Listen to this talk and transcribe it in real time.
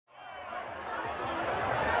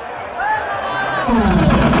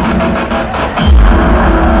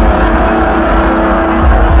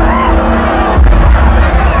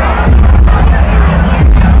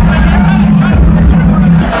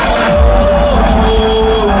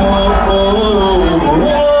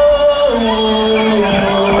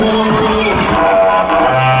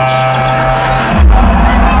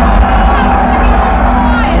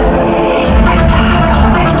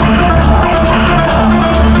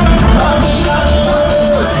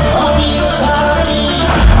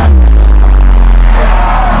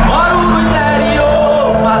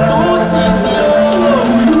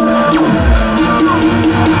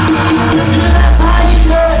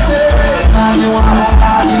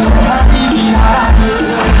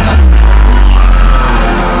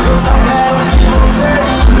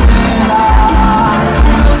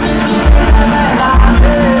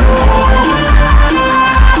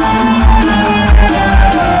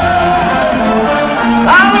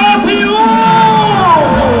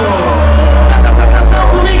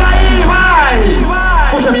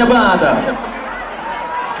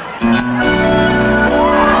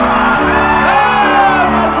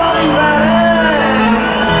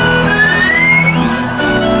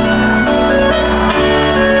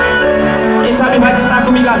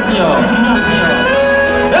Assim, ó.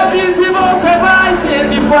 Eu disse, você vai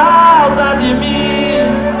sentir falta de mim.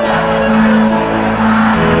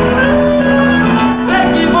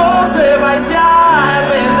 Sei que você vai se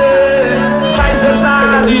arrepender, vai ser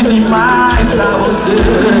tarde demais pra você.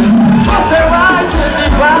 Você vai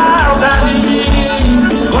sentir falta de mim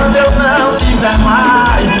quando eu não tiver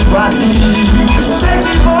mais junto a ti. Sei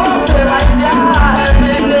que você vai se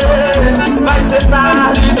arrepender, vai ser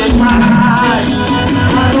tarde demais.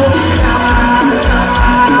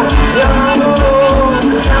 Eu não vou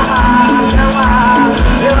te amar,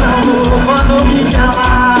 eu não vou. Quando me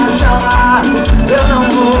chamar, eu não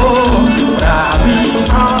vou. Pra mim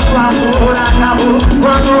nosso amor acabou.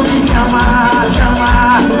 Quando me chamar,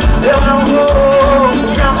 eu não vou.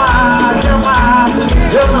 Chamar,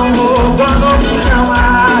 eu não vou. Quando me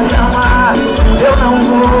chamar, eu não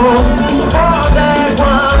vou. Pode é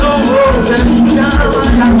quando você me chama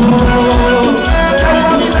de amor. Eu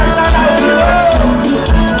vou me deixar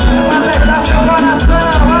seu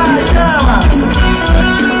coração, vai, chama.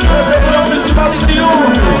 Prefeitura Municipal de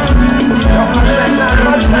Triunfo. É o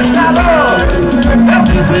Fabinho Testado. Eu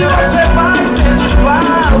disse, você vai sentir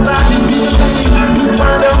falta de mim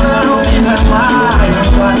quando eu não tiver mais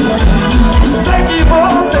junto a ti. Sei que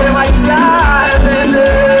você vai se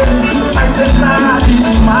arrepender, vai ser tarde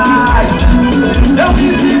demais. Eu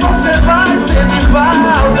disse, você vai sentir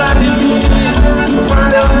falta de mim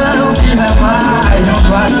quando eu não tiver mais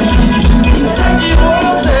junto a ti. Sei que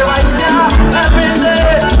você vai se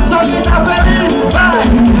arrepender, só quem tá feliz vai.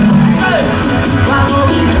 Vamos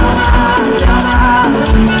me chamar,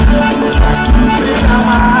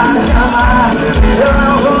 eu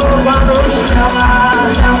não vou. Quando me chamar,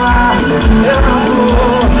 eu não vou.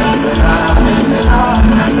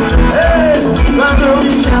 Quando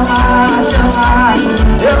me chamar,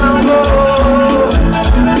 eu não vou.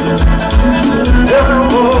 Eu não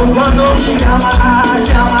vou. Quando me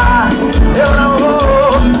chamar, eu não vou.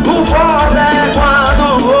 O foda é quando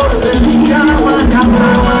você me chama de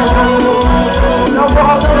amor. Não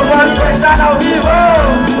posso, não pode estar ao vivo.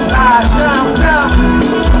 Ah, chama.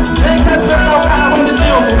 Quem quer espetar o Carnaval de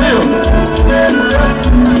Triunfo, viu?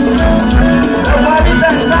 Eu vou me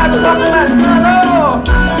testar, só começando.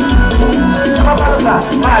 Chama pra dançar,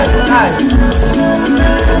 vai.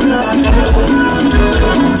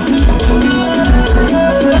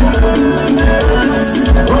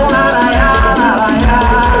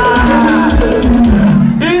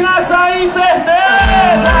 E nessa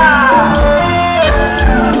incerteza,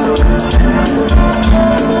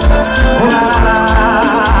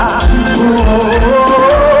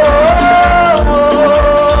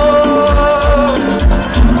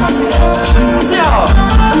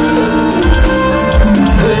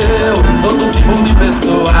 eu sou do tipo de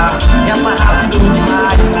pessoa que ama rápido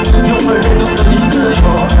demais, e o meu jeito todo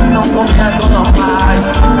estranho não combina com normais.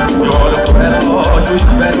 Eu olho pro relógio,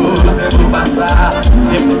 espero o tempo passar,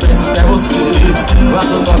 sempre penso que é você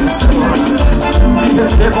quando toco o celular. Se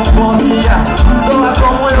percebo um bom dia, soa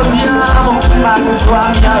como eu te amo, abençoa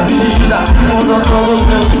minha vida, mudou todos os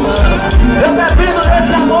meus planos. Eu dependo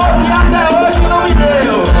desse amor que até hoje não me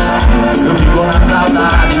deu. Eu fico na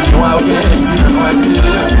saudade de um alguém que não é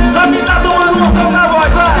teu. Só que tá tomando um som na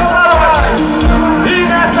voz, vai. E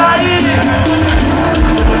nessa aí,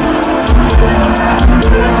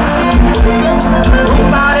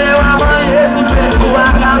 eu amanheço, perco a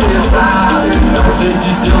cabeça. Não sei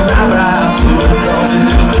se seus abraços são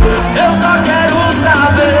meus. Eu só quero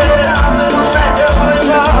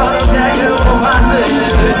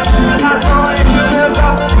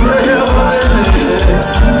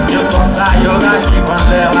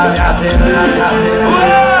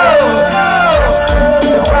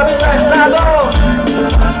Fabinho Testado.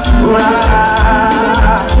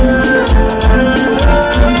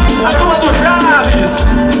 A turma do Chaves.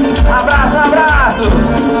 Abraço, abraço.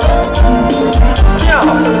 Sim, ó.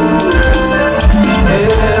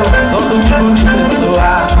 Eu sou do tipo de pessoa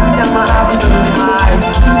que é maravilhoso demais.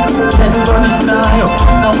 Dentro do estranho,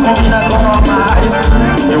 não combina com normais.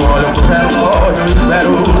 Eu olho pro relógio,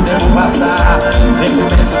 espero o tempo passar. Sempre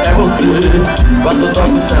penso que é você quando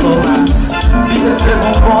toco o celular. Se recebo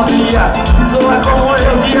um bom dia, soa como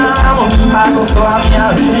eu te amo. Abençoa a minha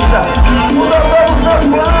vida, mudou todos os meus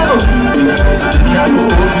planos. Desse amor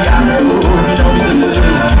que até hoje não me deu.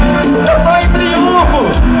 Eu tô em triunfo,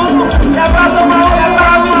 e é pra tomar uma,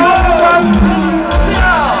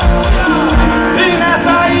 e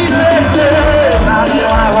nessa incerteza deu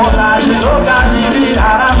uma vontade louca de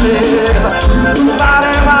virar a mesa pra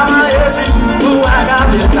levar esse tua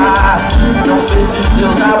cabeça. Não sei se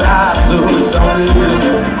seus abraços são meus.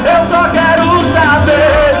 Eu só quero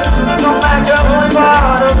saber como é que eu vou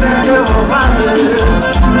embora, o que é que eu vou fazer.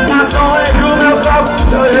 Ações do meu copo,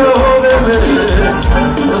 eu vou beber.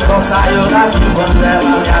 Eu só saio daqui quando ela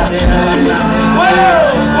me atender.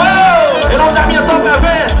 Em nome da minha top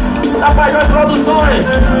events, da Pajós Produções,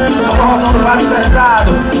 a promoção do Fabinho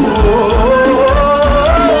Testado.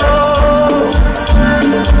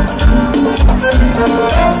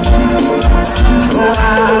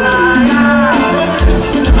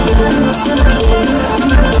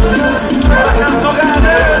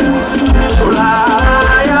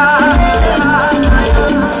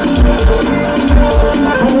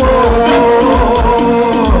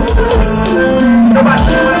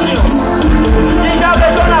 Quem já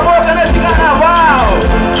beijou na boca nesse carnaval?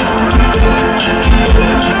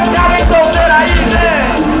 Tem alguém solteiro aí,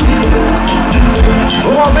 né? O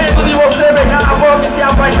momento de você beijar na boca e se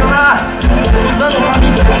apaixonar, escutando o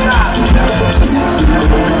Fabinho Testado,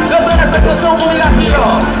 cantando essa canção comigo aqui, ó.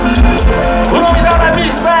 O nome dela é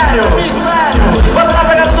Mistério. Bota na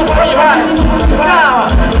pegada do Fabinho, vai. Calma.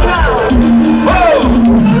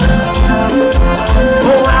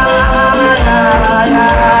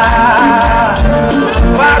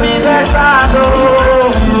 Fabinho Testado,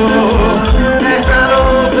 testando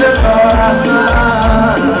o seu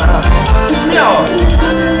coração. Sim, ó.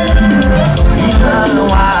 E não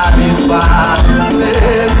há disfarce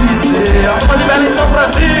desse seu. Uma de Belém, São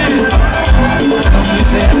Francisco, que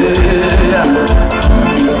incendeia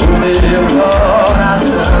o meu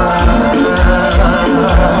coração.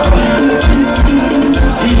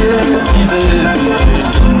 E esse desejo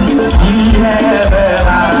que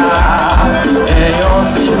revelará em um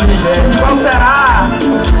simples gesto.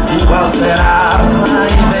 Igual será a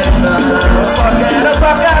intenção.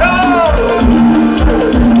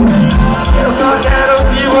 Eu só quero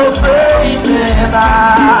que você entenda.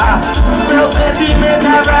 Meu sentimento é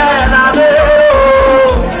verdadeiro.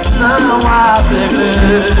 Não há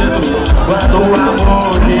segredos quando o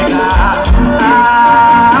amor chegar.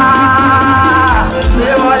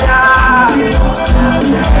 Seu olhar,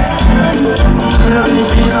 meu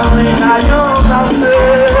destino está junto ao seu.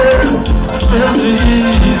 Meus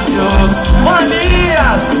vícios,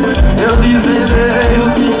 manias, eu desvendei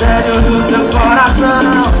os mistérios do seu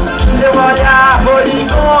coração. Seu olhar foi de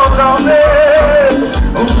encontro ao meu.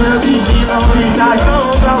 O meu destino está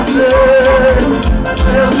junto ao seu.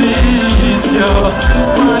 Meus vícios,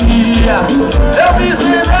 manias, eu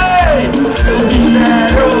desvendei os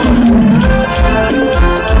mistérios.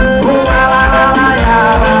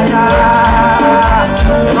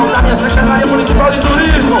 Em nome da minha Secretaria Municipal de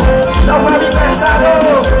Turismo, é o Fabinho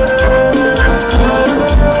Testado.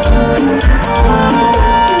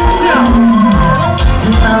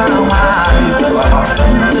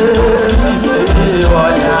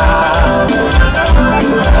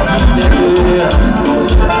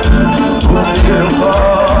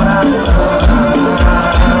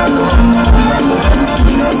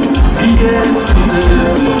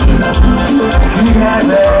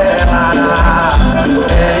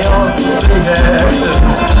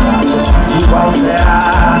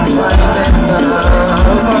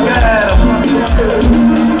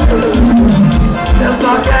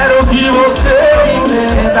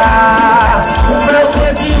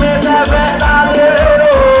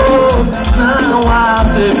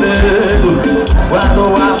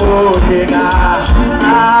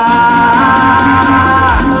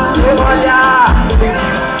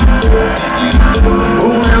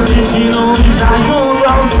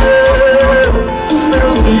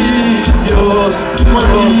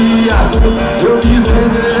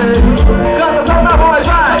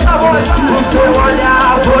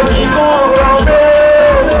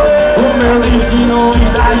 de não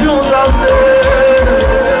estar junto ao seu.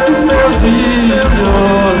 Meus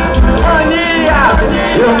vícios, manias,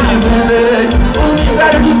 eu desvendei o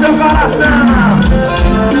mistério do seu coração.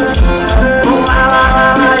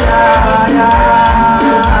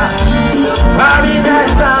 Fabinho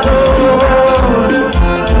Testado,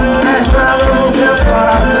 testado no seu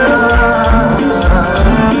coração.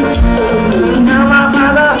 Não há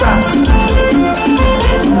mais dança.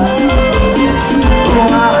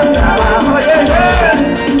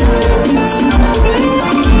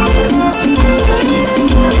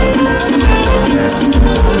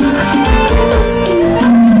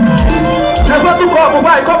 Levanta o copo,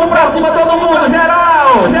 vai, copo pra cima todo mundo,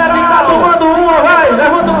 geral. Quem tá tomando uma, vai,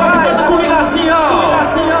 levanta o copo comigo assim, ó.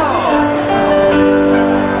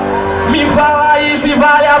 Me fala aí se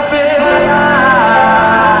vale a pena.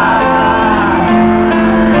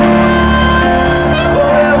 Ou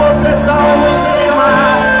é você só você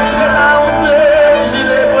mais, você dá uns beijos e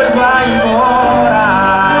depois vai embora.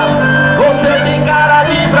 Você tem cara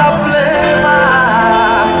de problema,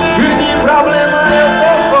 e de problema eu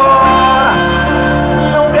tô fora.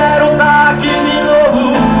 Não quero tá aqui de novo,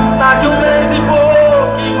 daqui um mês e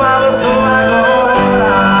pouco, igual eu tô agora.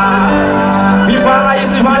 Me fala aí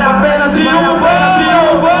se vale a pena, triunfo,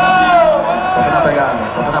 triunfo. Conta na pegada,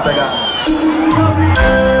 conta na pegada.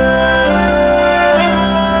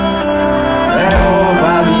 É o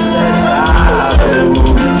Fabinho Testado.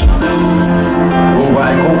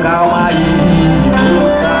 Vai com calma aí,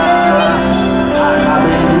 moça.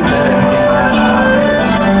 Acabei de terminar.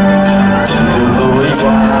 Eu tô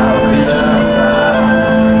igual criança,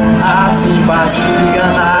 assim fácil de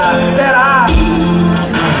enganar. Será?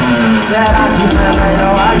 Será que não é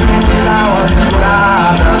melhor a gente dar uma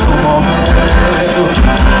segurada no momento?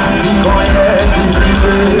 Me conhece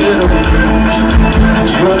primeiro.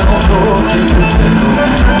 Eu não tô 100%,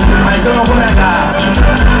 mas eu não vou negar.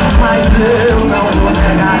 Mas eu não vou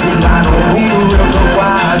negar que lá no futuro eu tô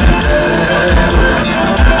quase certo.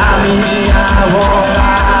 A minha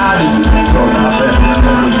vontade.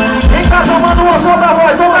 Quem tá tomando uma, solta a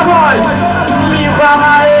voz, solta a voz. Me fala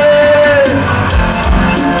aí.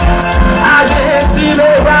 A gente se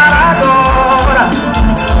levar agora.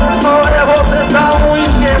 Ou é você só um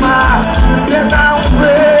esquema? Você dá um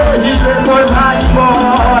beijo e depois vai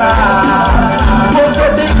embora. Você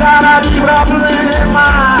tem cara de problema,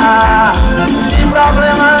 de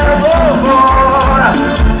problema eu vou embora.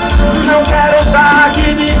 Não quero estar aqui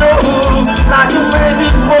de novo, daqui um mês e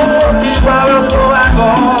pouco, igual eu tô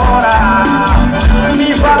agora. Me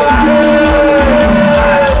fala aí.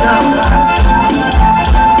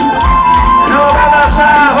 Não vai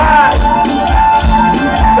dançar, vai.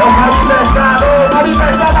 Seu Fabinho Testado, Fabinho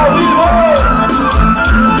Testado ao vivo.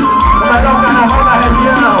 Vai dar o carnaval da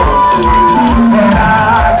região. Será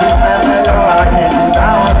que não é melhor a gente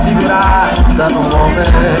dar uma segurada?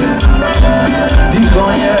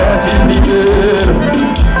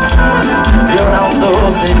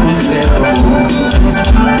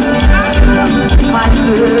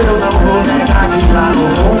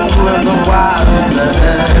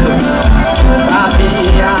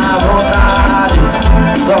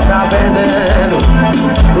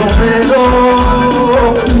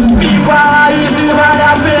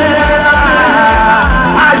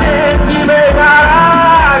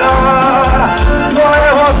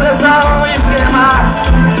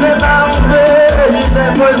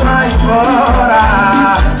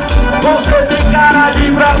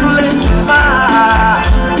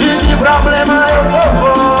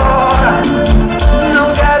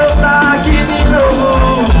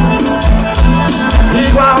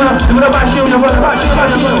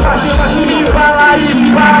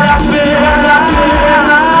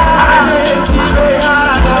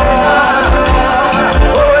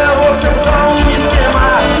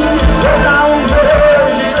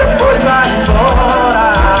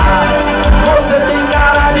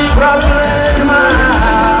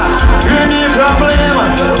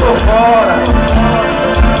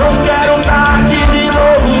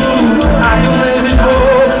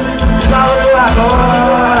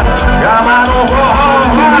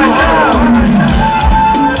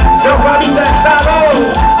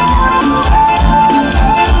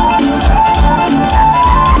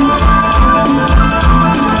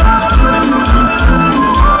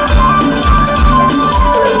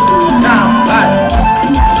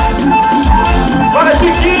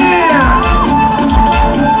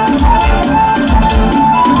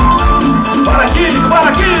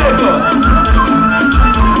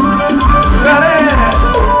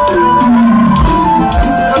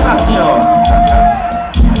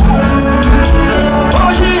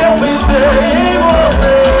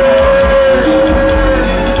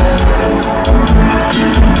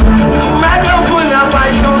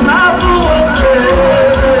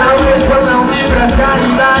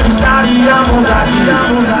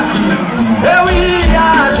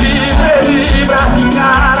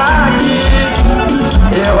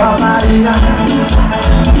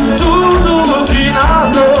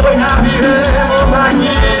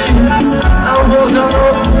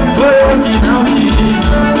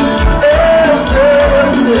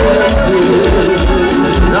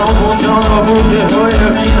 Não funcionou porque foi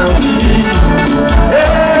eu que não quis.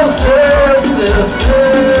 Eu sei.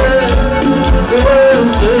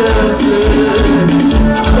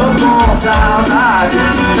 Tô com saudade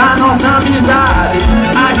da nossa amizade.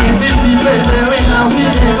 A gente se perdeu e não se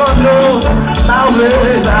encontrou.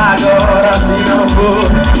 Talvez agora se não for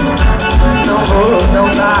tão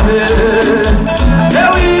tarde,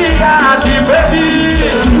 eu ia te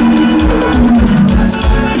pedir.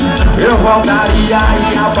 Eu voltaria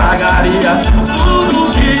e apagaria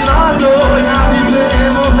tudo que nós dois já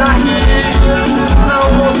vivemos aqui. Não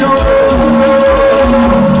funcionou.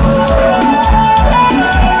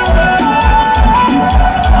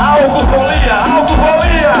 Alcofolia.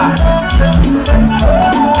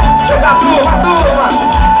 Chega a turma.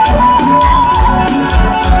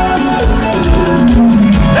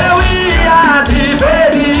 Eu ia te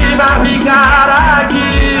pedir pra ficar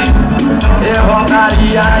aqui. Eu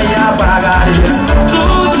voltaria e apagaria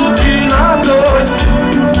tudo que nós dois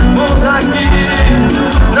vimos aqui.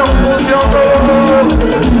 Não funcionou.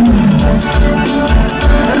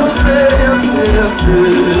 Eu sei.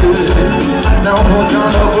 Não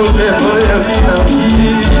funcionou porque foi eu que não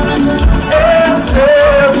quis. Eu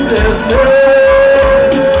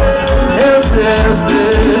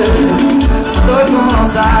sei. Tô com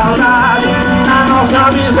saudade da nossa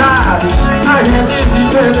amizade. A gente se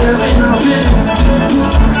perdeu e não se.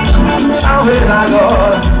 Talvez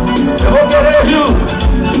agora eu vou querer, viu?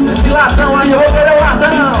 Esse latão aí, eu vou querer o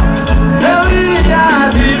latão. Eu ia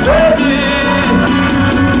te pedir.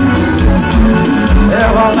 Eu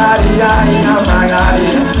voltaria e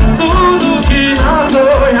apagaria tudo que nós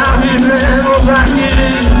dois já vivemos aqui.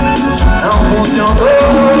 Não funcionou.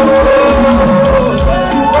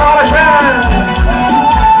 Bora, gente!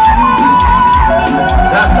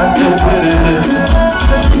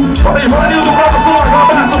 Bora, Ivanildo Produções, um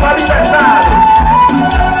abraço do Fabinho Testado.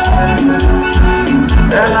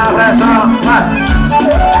 É na pressão, vai!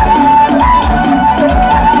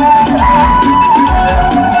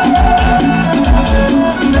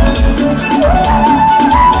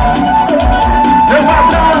 Meu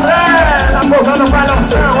patrão André, da pousada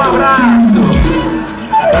Palhação, um abraço.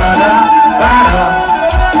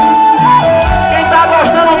 Quem tá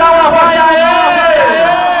gostando, dá uma vai aí.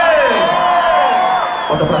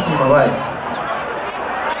 Bota pra cima, vai.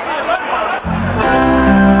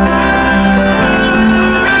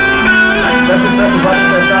 Isso é sucesso, Fabinho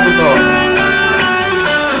Testado, top.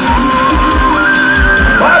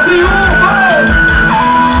 Bora, Triunfo!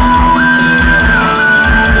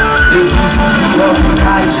 Eu disse que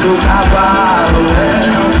cai pro cavalo,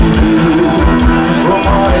 não te viu. Ô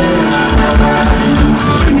morena, saudade do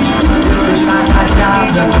cio. Respeita a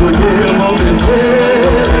cachaça, porque eu vou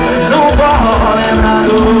beber. Não vou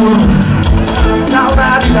lembrando.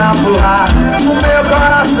 Saudade da porra no meu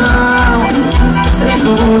coração. Sem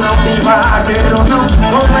tu não tem vaqueiro, não.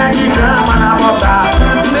 Como é que chama na bota?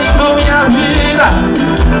 Sem tu minha vida.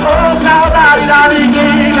 Oh, saudade da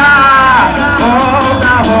vizinha.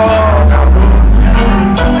 Volta.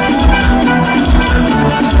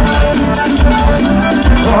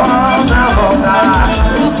 Volta,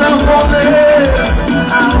 o sanfoneiro.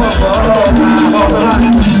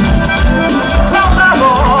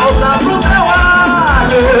 Volta pro teu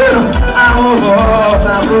agueiro. Amor,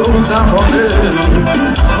 volta pro sanfoneiro.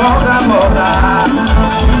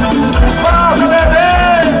 Volta, bebê.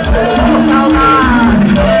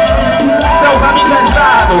 Saudade. Seu Fabinho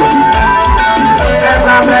Testado. É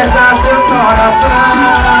pra prestar seu coração.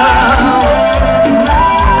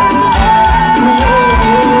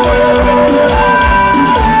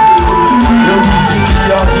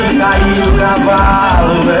 Cair do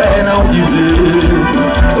cavalo, não te ver.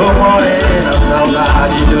 Ô morena,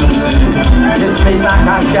 saudade do seu. Respeita a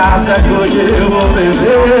cachaça que hoje eu vou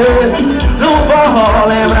beber. Não vou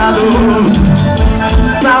lembrando.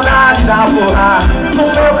 Saudade da porra no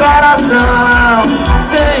meu coração.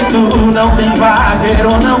 Sem tu não tem vaqueiro,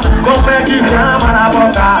 não. Como é que chama na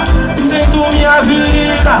boca? Sem tu minha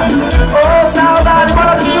vida. Ô saudade,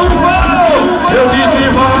 bora Triunfo. Eu disse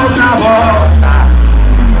volta.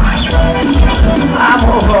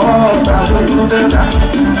 Amor, volta pro teu carro.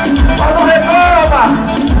 Bota um recoma.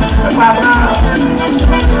 É patrão.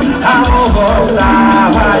 Amor, volta,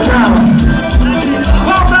 vai, chama.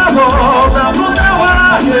 Volta pro teu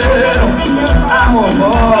vaqueiro. Amor,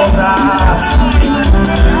 volta.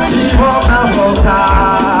 E volta.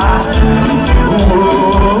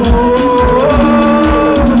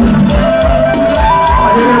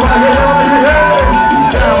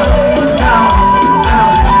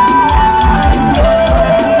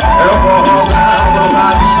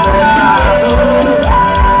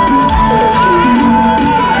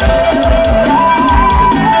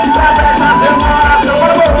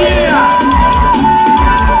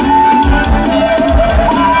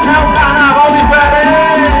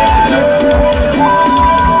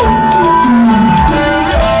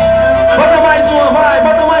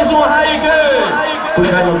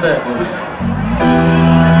 Puxa aí no teclas.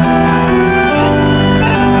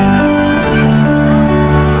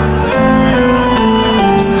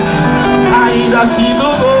 Ainda sinto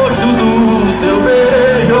o gosto do seu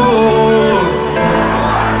beijo.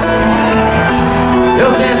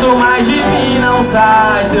 Eu tento, mas de mim não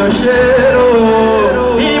sai teu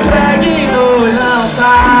cheiro. Impregno e não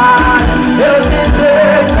sai. Eu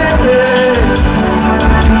tentei,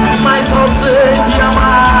 mas só sei te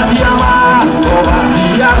amar,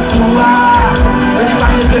 covardia sua. Vem pra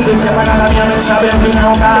me esquecer, te apagar da minha mente, sabendo que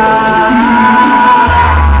não dá.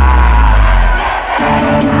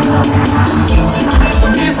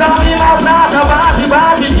 Que só me maltrata, bate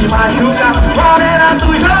e machuca. Morena,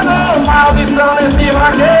 tu jogou maldição nesse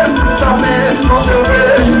vaqueiro. Só merece com teu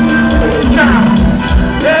beijo.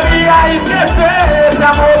 Queria esquecer esse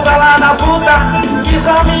amor pra lá da puta. Que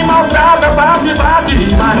só me maltrata, bate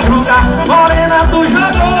e machuca. Morena, tu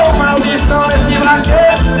jogou maldição nesse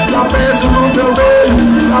vaqueiro. Só penso no teu beijo,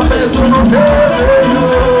 só penso no teu beijo.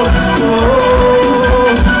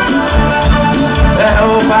 É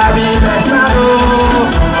o Fabinho Testado.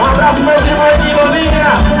 Um abraço pra esse irmão de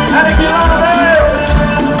Bolinha. Era que lá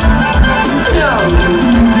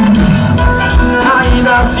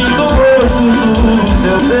ainda sinto o gosto do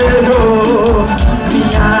seu beijo,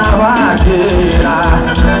 minha vaqueira.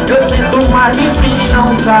 Eu tento, mas de mim não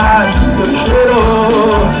sai teu cheiro.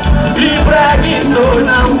 Impregno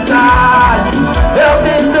não sai. Eu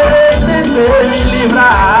tentei me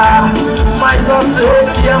livrar, mas só sei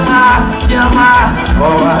te amar,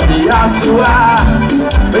 covardia sua.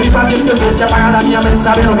 Vem pra te esquecer, te apagar da minha mente,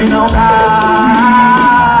 sabendo que não dá.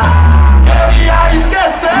 Queria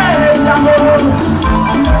esquecer esse amor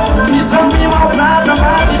que só me maltrata,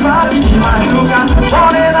 bate e machuca.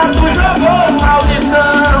 Morena, tu jogou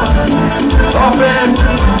maldição. Só penso.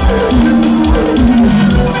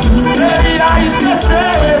 Queria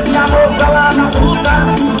esquecer esse amor pra lá na puta.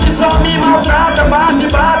 Que só me maltrata,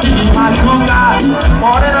 bate e machuca.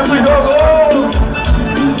 Morena, tu jogou.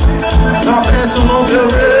 Só penso no teu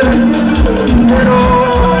beijo.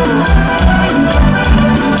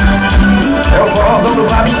 É o forrozão do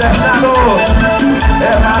Fabinho Testado. É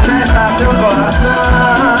pra testar seu coração.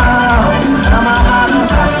 Amar,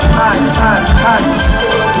 dançar, ai.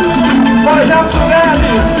 Projeto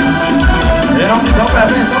Guedes. Em nome de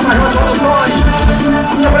Prevenção nas Ruas Produções.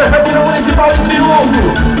 Minha Prefeitura Municipal de Triunfo.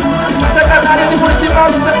 A Secretaria de Municipal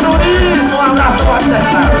de Turismo. Um abraço do Fabinho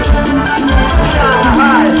Testado.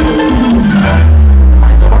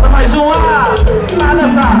 Mas só falta mais uma. Vai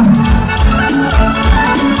dançar.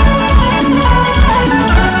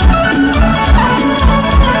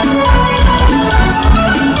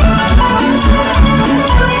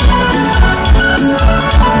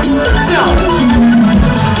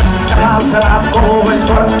 Será como vai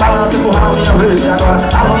embora, balança com o rabo, minha vez. E agora,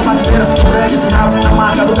 alô, parceira, entrega esse rabo na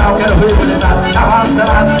marca do carro, quero ver ele entrar. Cavalo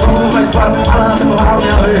selado, como vai embora, balança com o rabo,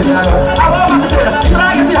 minha vez. E agora, alô, parceira,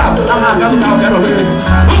 entrega esse rabo na marca do carro, quero ver.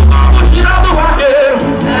 O combustível do vaqueiro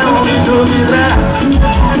é um litro de Zé.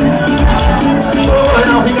 Foi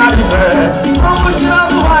não ficar de pé. O combustível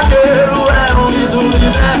do vaqueiro é um litro de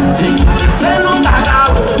Zé. E cê não tá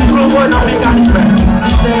galo, pro boi não ficar de pé.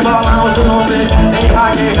 Se tem bolão, tu não vê. Tem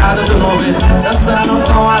vaquejada, tu não vê. Dançando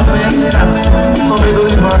com as meninas no meio do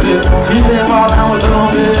desmanteiro. Se tem bolão, tu não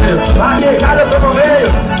vê. Vaquejada, tu não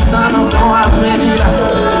veio. Dançando com as meninas.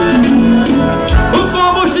 O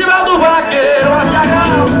combustível do vaqueiro,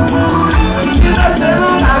 afiagão. E descendo no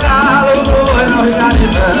cagalo, o boi não fica de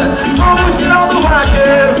pé. O combustível do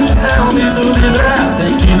vaqueiro é um litro de dré.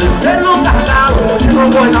 Tem que descer no cagalo, o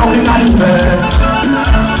boi não fica de pé.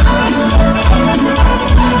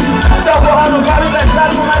 Seu porra no Fabinho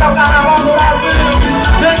Testado no melhor carnaval do Brasil.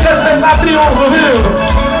 Tem que respeitar Triunfo, viu?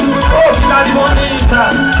 Ô, cidade bonita.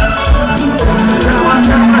 Chama.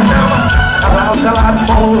 Abraço selado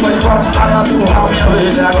com luva esporte. Balança com o rabo, minha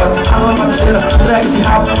vez. É agora. Alô, parceira, entrega esse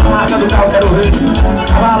rabo na marca do carro, quero ver.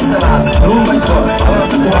 Abraço selado, luva esporte.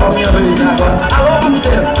 Balança com o rabo, minha vez. É agora. Alô,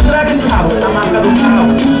 parceira, entrega esse rabo na marca do carro.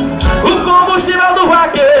 O combustível do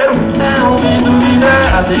vaqueiro é um vidro de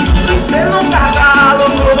terra. Tem que descer num cavalo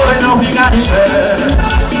pro boi não ficar de pé.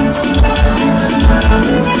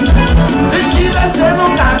 Tem que descer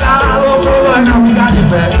num cavalo pro boi não ficar de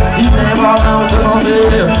pé. Se tem bolão, tu não vê.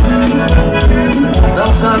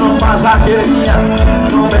 Dançando com as vaqueirinhas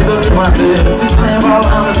no meio do desmanteiro. Se tem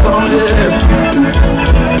bolão, tu não vê.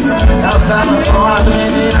 Dançando com as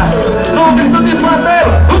meninas no meio do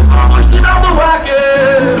desmanteiro. O combustível do vaqueiro.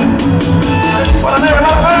 Bora nele,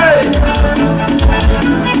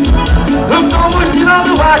 o combustível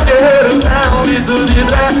do vaqueiro é um litro de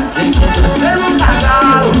dré. Tem que descer no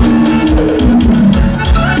cagalo.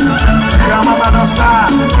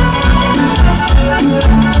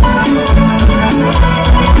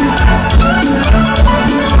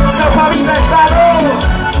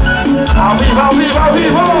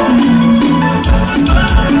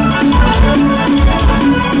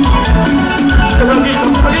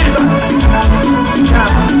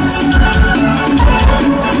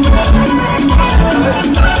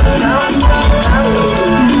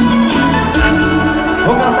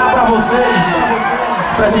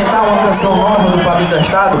 apresentar uma canção nova do Fabinho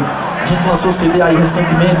Testado. A gente lançou CD aí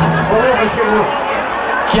recentemente,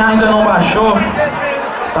 que ainda não baixou,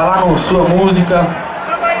 tá lá no Sua Música.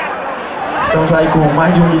 Estamos aí com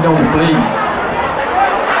mais de 1 milhão de plays.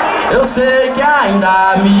 Eu sei que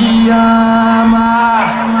ainda me ama,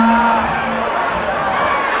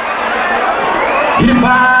 e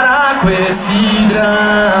para com esse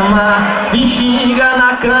drama, me xinga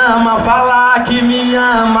na cama, falar que me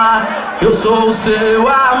ama, que eu sou o seu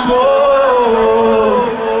amor.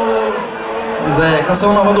 Pois é,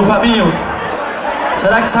 canção nova do Fabinho.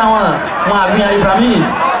 Será que sai uma aguinha aí pra mim?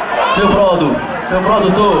 Meu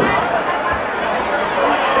produtor.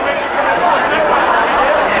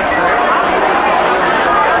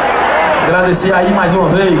 Agradecer aí mais uma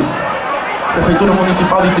vez Prefeitura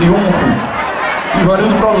Municipal de Triunfo,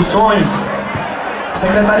 Ivanildo Produções,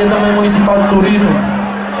 Secretaria também Municipal de Turismo.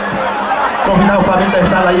 Convidar o Fabinho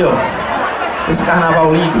Testado aí, ó, esse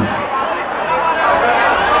carnaval lindo.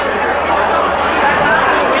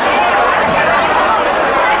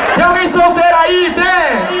 Tem alguém solteiro aí?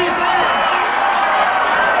 Tem?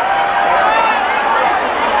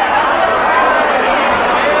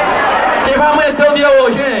 Quem vai amanhecer o dia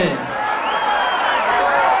hoje, hein?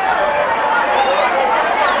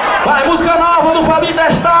 Vai, música nova do Fabinho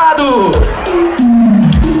Testado.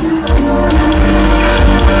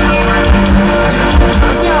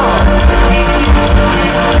 Assim, ó.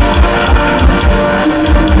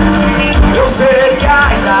 Eu sei que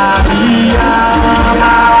ainda me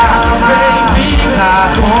ama, vem ficar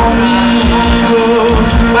comigo,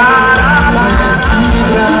 para esse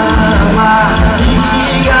drama, me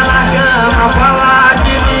xinga na cama, falar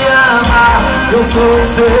que me ama, eu sou o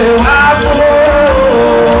seu amor.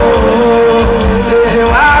 Seu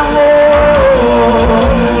amor,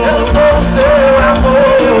 eu sou o seu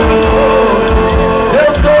amor, eu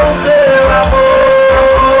sou o seu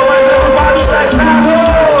amor, mas eu não vou me prestar.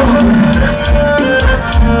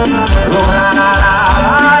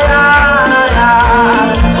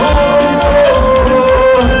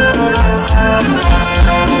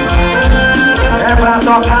 É pra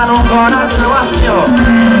tocar no coração assim, ó.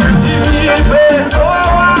 E me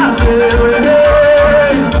perdoa se eu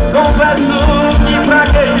errei, confesso que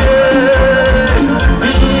fraquejei,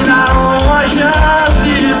 me dá uma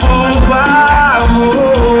chance, por favor.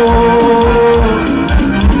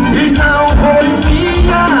 E não foi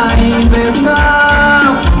minha intenção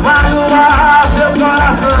magoar seu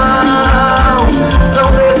coração, não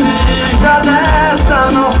desista dessa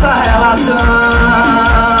nossa relação.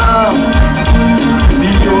 E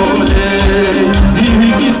olhei e vi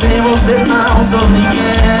que sem você não sou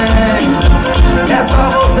ninguém. É só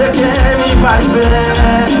você quem me faz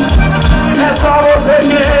bem, é só você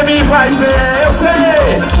quem me faz bem. Eu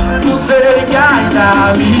sei que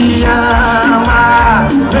ainda me ama,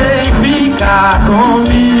 vem ficar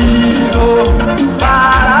comigo,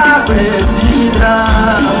 para com esse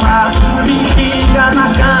drama, me xinga na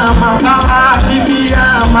cama, falar que me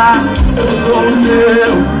ama, eu sou o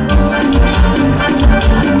seu,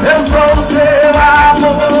 eu sou o seu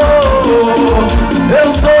amor, eu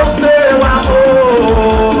sou o seu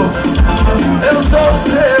amor, eu sou o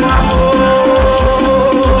seu amor,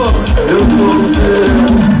 eu sou o seu,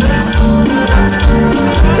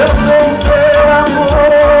 eu sou o seu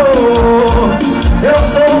amor, eu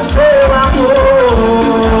sou o seu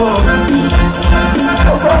amor,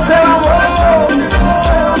 eu sou o seu amor.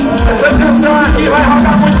 Essa canção aqui vai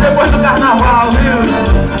rolar muito depois do carnaval, viu?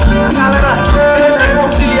 A galera quer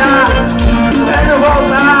reconciliar, quer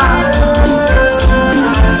voltar.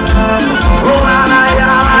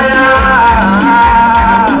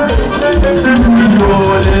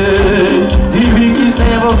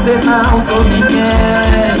 Sem você não sou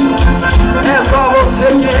ninguém, é só você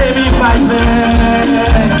quem me faz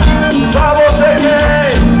bem, só você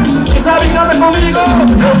quem sabe canta comigo.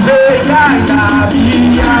 Eu sei que ainda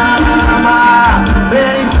me ama,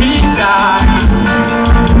 vem ficar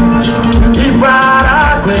e para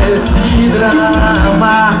com esse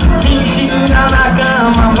drama, me xinga na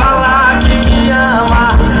cama, falar que me ama,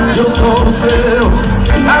 eu sou o seu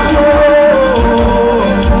amor,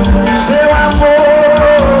 seu amor.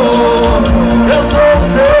 Eu sou o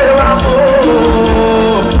seu amor,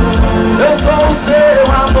 eu sou o seu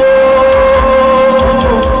amor,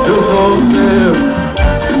 eu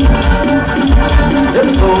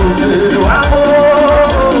sou o seu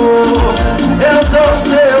amor,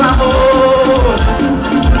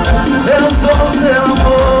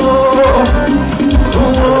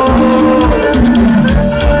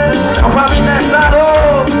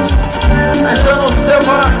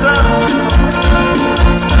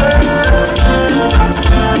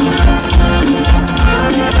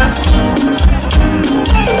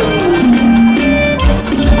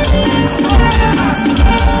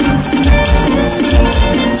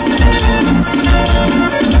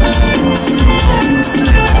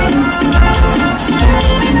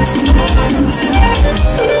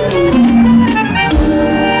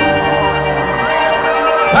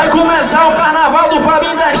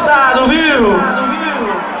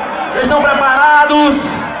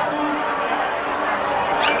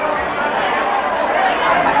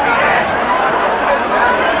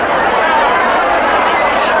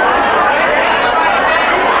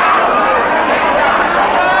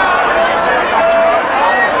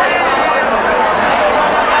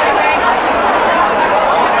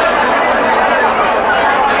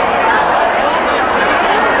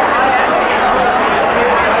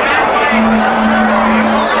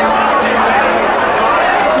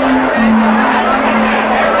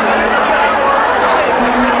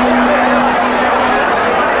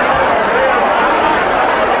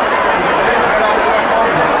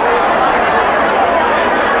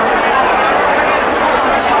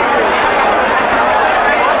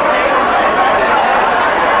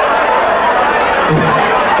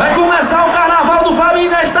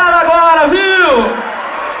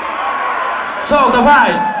 solta,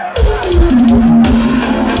 vai!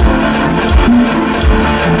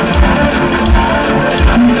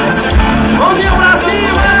 Mãozinha pra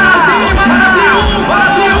cima, para triunfo, para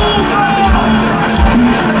triunfo!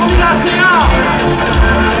 Vamos ligar assim, ó!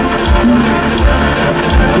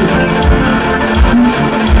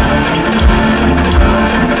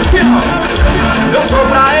 Eu sou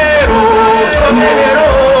praeiro, sou guerreiro,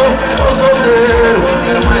 sou solteiro,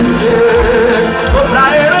 quero mais o quê? Sou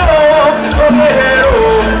praeiro, sou guerreiro,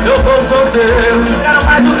 eu tô solteiro, quero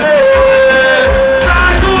mais o quê?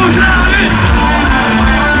 Sai do jale,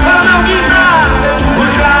 para não guitar, o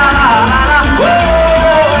xalala,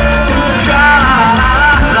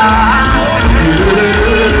 xalala.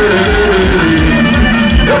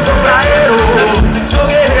 Eu sou praeiro, sou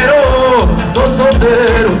guerreiro, tô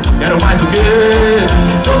solteiro, quero mais o quê?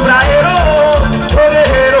 Sou praeiro, sou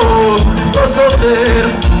guerreiro, tô solteiro,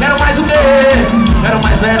 quero mais o quê? Quero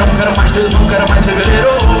mais verão, quero mais tesão, quero mais fevereiro,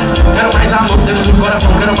 quero mais amor dentro do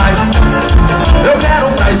coração, quero mais. Eu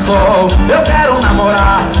quero praia e sol, eu quero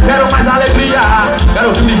namorar, quero mais alegria,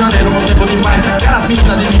 quero Rio de Janeiro com tempo de paz, quero as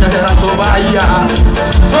meninas de Minas Gerais, sou Bahia,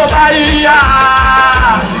 sou Bahia.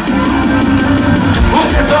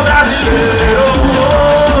 Porque sou brasileiro,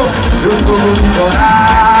 eu sou do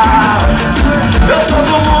litoral, eu sou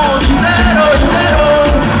do mundo inteiro,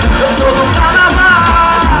 eu sou do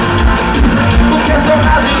carnaval. Porque sou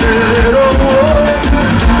brasileiro,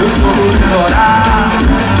 eu sou do litoral,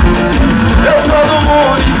 eu sou do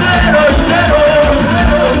mundo inteiro,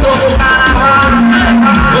 eu sou do carnaval.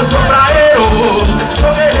 Eu sou praeiro,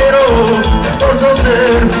 sou guerreiro, tô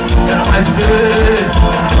solteiro, quero mais ver.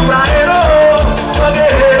 Praeiro, sou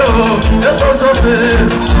guerreiro, eu tô solteiro,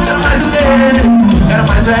 quero mais o quê? Quero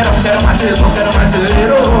mais verão, quero mais tesão, quero mais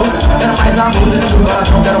celeiro, quero mais amor dentro do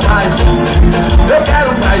coração, quero mais. Eu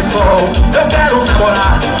quero praia e sol, eu quero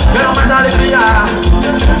namorar, quero mais alegria.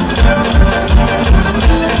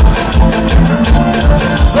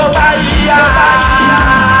 Sou Bahia,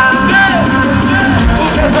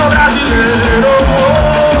 porque sou brasileiro,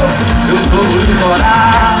 eu sou do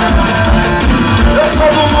litoral, eu sou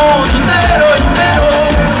do mundo inteiro,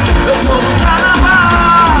 eu sou do carnaval.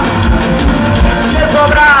 Eu sou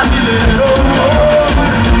brasileiro,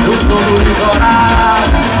 eu sou do litoral,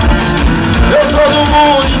 eu sou do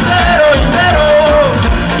mundo inteiro,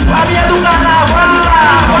 Fabinho do carnaval.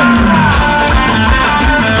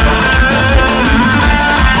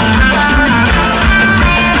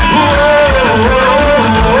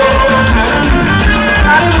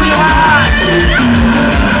 Carinho demais.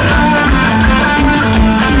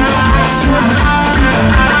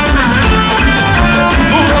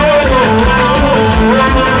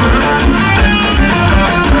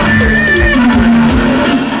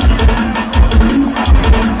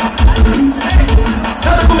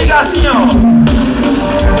 Canta comigo assim, ó.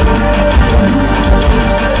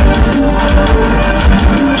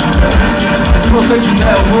 Se você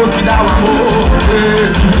quiser eu vou te dar um amor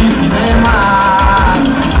desse de cinema,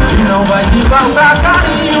 e não vai te faltar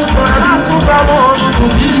carinhos, abraço pra longe do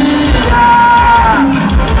dia.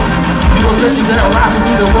 Se você quiser eu largo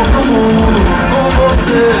tudo, eu vou pro mundo com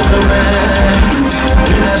você, meu bem.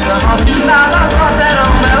 E nessa nossa estrada só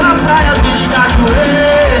terão belas praias e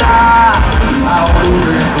cachoeira, aonde o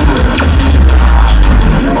vento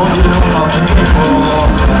é, onde não falta quem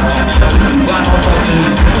possa, com a nossa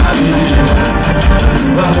felicidade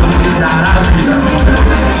vamos brindar a vida.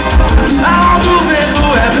 Aonde o vento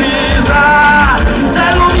é brisa, céu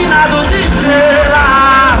iluminado de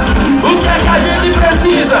estrelas, o que é que a gente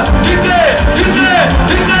precisa? De crer, de crer,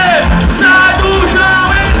 de crer. Sai do chão,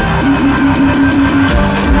 hein?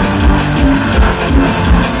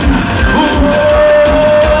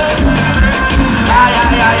 Ai,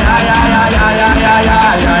 ai, ai, ai, ai, ai, ai, ai, ai, ai,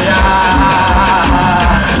 ai, ai, ai.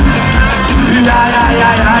 Ai, ai,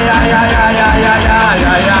 ai, ai, ai, ai, ai, ai, ai, ai,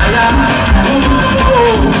 ai, ai, ai.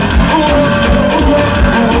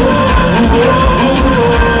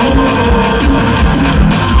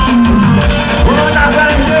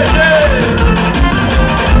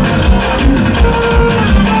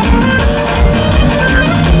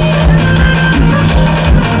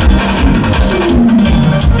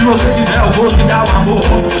 Se você quiser eu vou te dar um amor,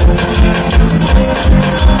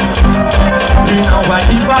 e não vai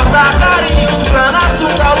te faltar carinhos,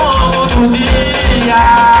 planaços ao longo do dia.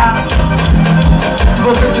 Se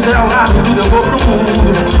você quiser eu largo tudo, eu vou pro mundo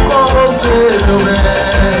com você, meu bem.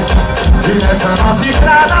 E nessa nossa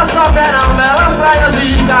estrada só terão belas praias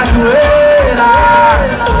e cachoeira,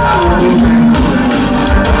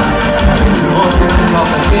 onde não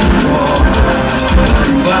falta quem possa,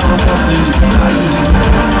 com a nossa felicidade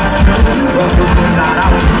vamos brindar a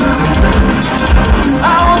vida.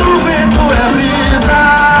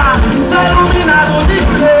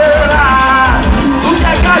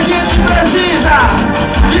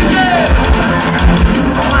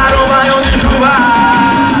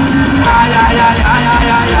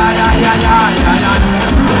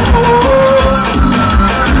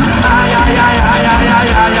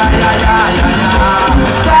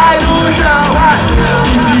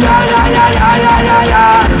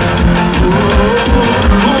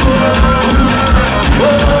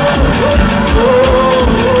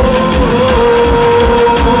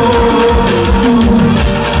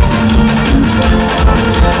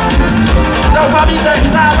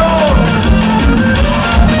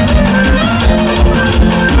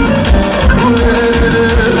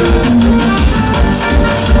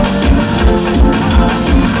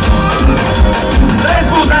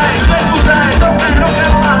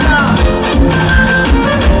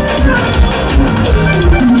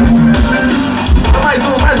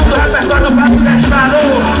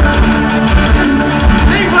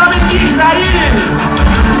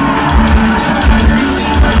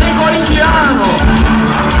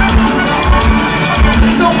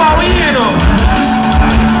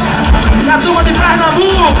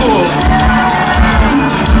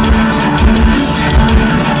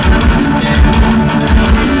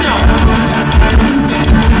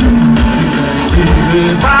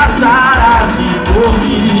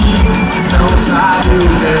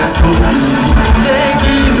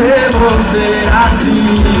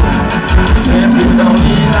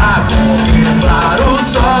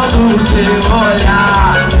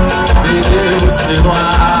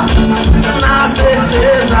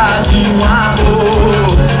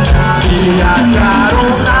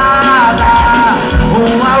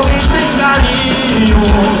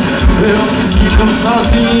 sinto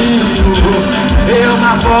sozinho, eu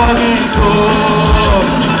na forma quem sou.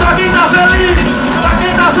 Só quem tá feliz, só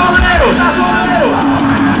quem tá soleiro, tá soleiro.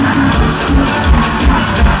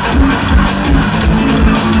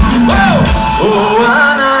 Oh,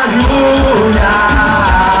 Ana Júlia,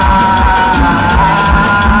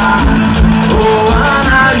 oh,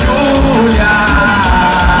 Ana Júlia,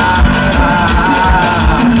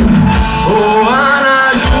 oh, Ana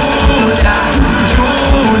Júlia,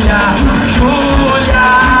 Júlia, Júlia.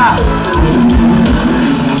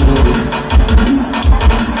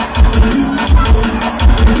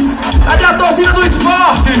 Cadê a torcida do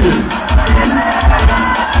esporte?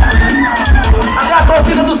 Cadê a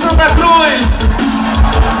torcida do Santa Cruz?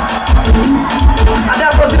 Cadê a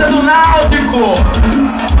torcida do Náutico?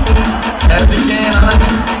 É pequena, né?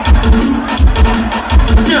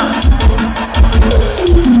 Assim, ó.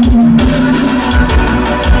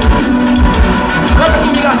 Canta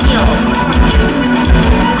comigo assim, ó.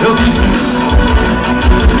 Eu disse.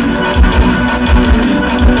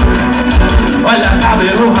 Olha,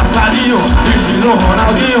 cabelo raspadinho, estilo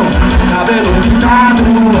Ronaldinho, cabelo pintado,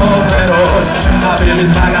 ó feroz, cabelo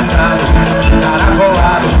esbagaçado,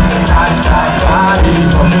 caracolado, rastafari,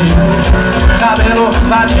 cabelo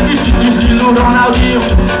raspadinho, estilo Ronaldinho,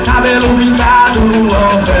 cabelo pintado, ó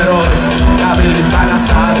feroz, cabelo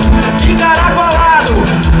esbagaçado e caracolado,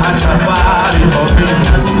 rastafari,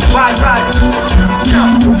 vai, vai.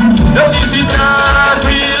 Eu disse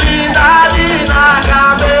tranquilidade na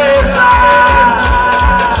cabeça.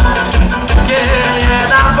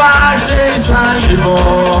 Tem sangue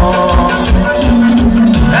bom.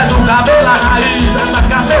 É do cabelo a raiz, é da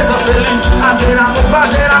cabeça feliz. Fazer amor,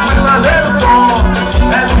 fazer amor, fazer o som.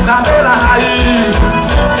 É do cabelo a raiz.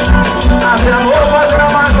 Fazer amor, fazer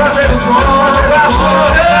amor, fazer o som.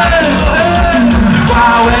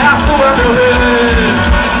 Qual é a sua, meu rei?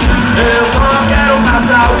 Eu só quero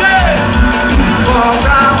passar o quê?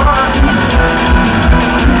 Volta a mão.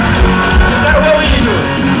 Eu quero ver o índio.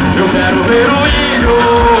 Eu quero ver o índio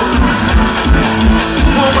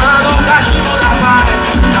fumando o cachimbo da paz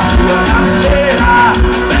na sua cabeleira,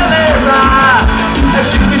 beleza. É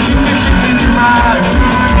chique, chique, chique demais.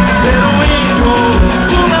 Ver o índio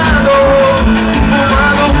fumando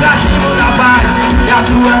o cachimbo da paz e a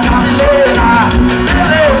sua cabeleira,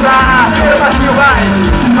 beleza. Segura baixinho, vai.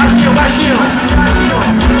 Baixinho, baixinho.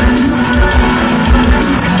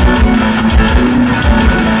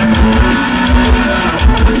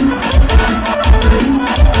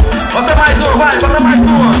 Bota mais uma, vai, bota mais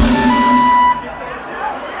uma.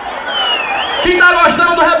 Quem tá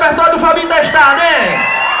gostando do repertório do Fabinho Testado, hein?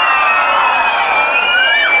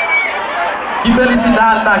 Que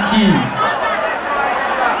felicidade estar aqui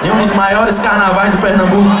em um dos maiores carnavais do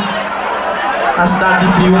Pernambuco, na cidade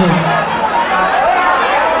de Triunfo,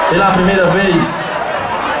 pela primeira vez,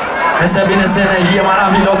 recebendo essa energia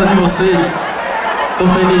maravilhosa de vocês. Tô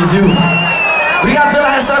feliz, viu? Obrigado pela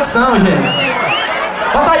recepção, gente.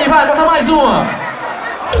 Bota aí, vai, bota mais uma.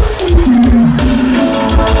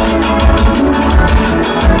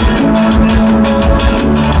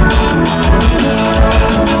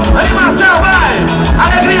 Animação, vai!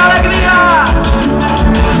 Alegria, alegria!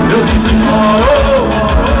 Eu disse moro,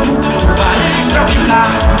 país tropical,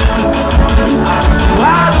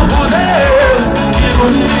 abençoado por Deus, que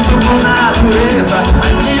bonito por natureza,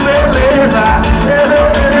 mas que beleza!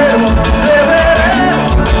 Fevereiro, fevereiro,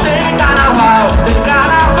 tem carnaval, tem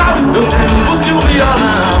carnaval. Eu tenho música e um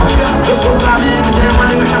violão. Eu sou Fabinho, tenho uma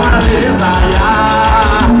língua chamada Teresa.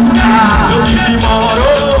 Eu disse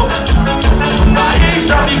moro, país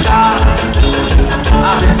tropical,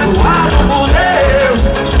 abençoado por Deus,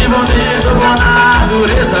 que bonito por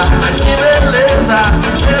natureza, mas que beleza.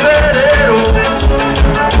 Fevereiro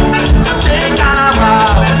tem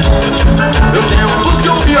carnaval. Eu tenho música e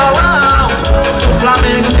um violão. Eu sou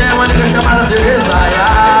Flamengo, tenho uma língua chamada Teresa.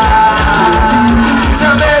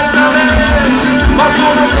 Posso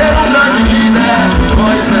não ser um grande líder,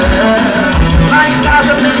 pois é. Lá em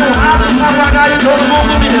casa tenho um rabo e papagaio e todo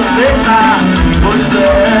mundo me respeita, pois é.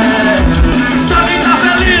 Só quem tá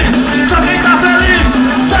feliz, só quem tá feliz,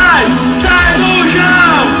 sai, sai do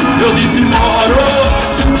chão. Eu disse moro,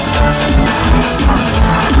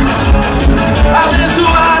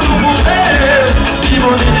 abençoado por Deus, que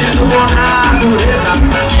bonito por natureza,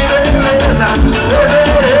 que beleza.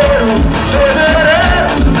 Fevereiro, fevereiro,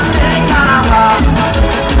 tem carnaval.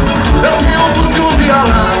 Eu tenho um busco e um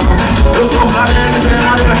violão. Eu sou Flamengo, tenho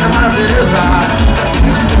uma língua chamada Teresa.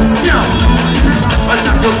 Sim, olha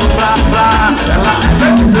que eu sou pra, ela é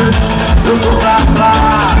perfeita. Eu sou pra,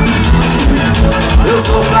 eu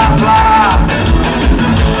sou pra,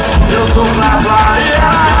 eu sou pra,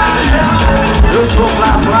 yeah, yeah. sou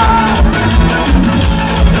blá-blá,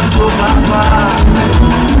 eu sou blá-blá,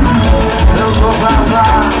 eu sou blá-blá.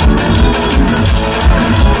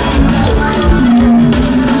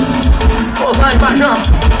 Pousar embaixo.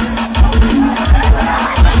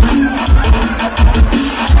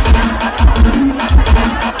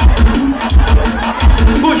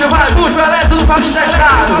 Puxa, vai, puxa o eletro do Fabinho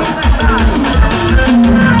Testado.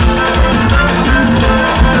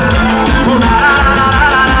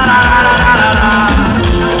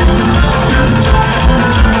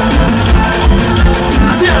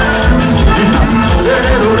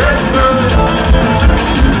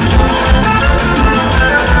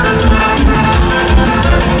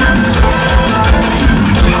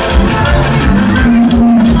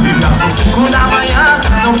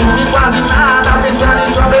 Não comi quase nada, pensando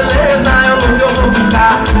em sua beleza, eu não vou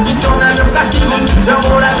ficar. Isso não é meu castigo, seu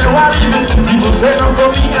amor é meu alívio. Se você não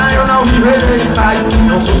for minha, eu não viverei em paz.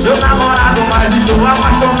 Não sou seu namorado, mas estou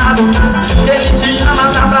apaixonado. Ele te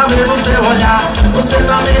ama, dá pra ver no seu olhar. Você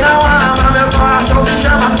também não ama, meu coração te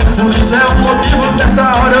chama. Por isso é o motivo dessa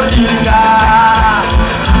hora eu te ligar.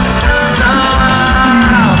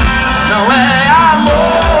 Não, não é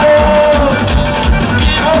amor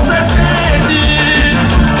que você sente.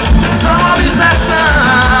 Uma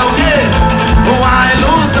obsessão, uma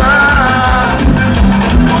ilusão.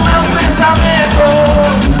 Os meus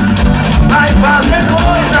pensamentos vai fazer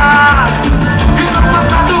coisa que não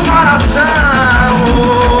mata o coração.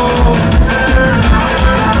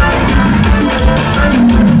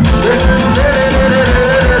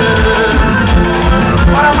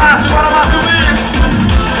 Bora Márcio Mix.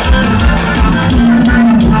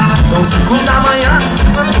 São 5 da manhã,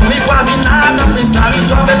 não comi quase nada, pensar em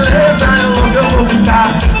sua beleza, eu vou ficar.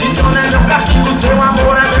 Isso não é meu castigo, seu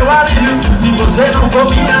amor é meu alívio. Se você não for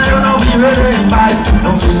minha, eu não viverei em paz.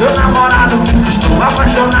 Não sou seu namorado, estou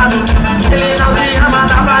apaixonado. Ele não te ama,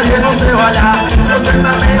 dá pra ver no seu olhar. Você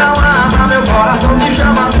também não ama, meu coração te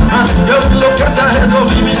chama. Antes que eu me enlouqueça,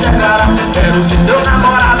 resolvi me declarar. Quero ser seu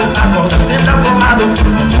namorado, acorda sempre acordado.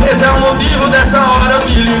 Esse é o motivo dessa hora eu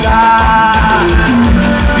te ligar.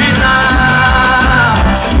 E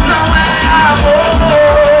não é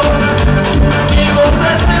amor que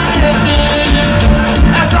você sente,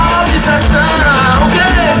 é só uma obsessão,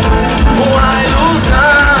 uma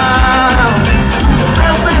ilusão.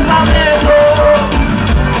 Meus pensamentos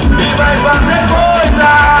e vai fazer coisa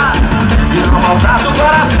e não maltrata o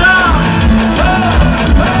coração.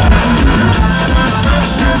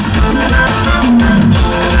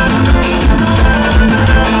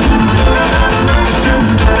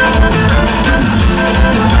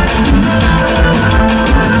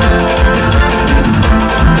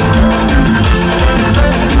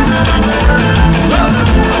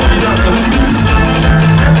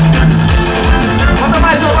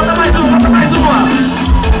 Bota mais uma.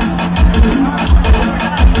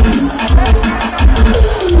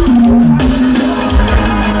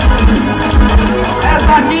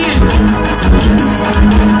 Essa aqui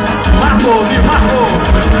marcou, viu? Marcou.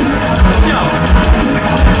 Assim, ó.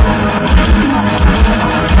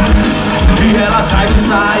 E ela sai de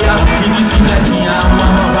saia e bicicletinha. Uma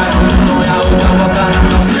vai no chão e a outra bota na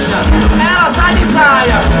calcinha. Ela sai de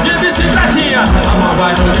saia e bicicletinha. Uma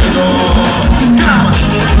vai no chão. Calma.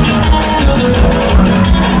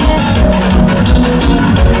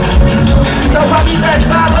 Seu Fabinho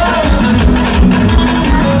Testado.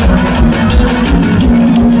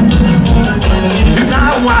 Me dá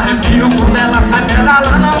um arrepio quando ela sai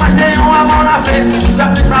pedalando, mas tem uma mão na frente e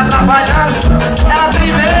sempre tá trabalhando. Ela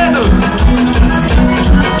tem medo,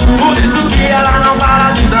 por isso que ela não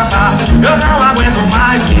para de tratar. Eu não aguento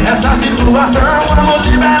mais essa situação, vamos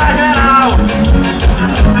liberar geral.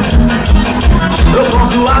 Eu com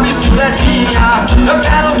sua bicicletinha, eu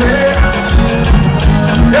quero ver.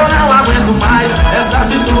 Eu não aguento mais essa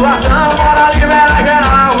situação, bora liberar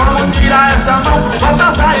geral. Vamos tirar essa mão,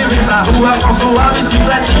 bota sair e vir pra rua com sua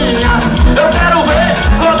bicicletinha. Eu quero ver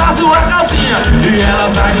toda a sua calcinha e ela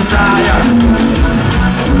sai de saia.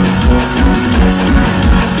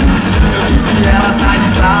 Eu disse ela sai de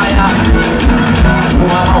saia,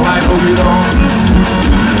 uma mão vai no guidão.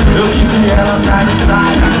 Eu disse ela sai de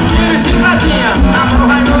saia e bicicletinha, a mão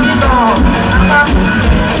vai no guidão.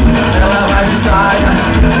 Ela vai de saia,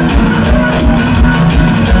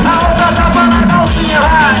 a outra tapa na calcinha,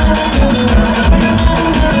 vai.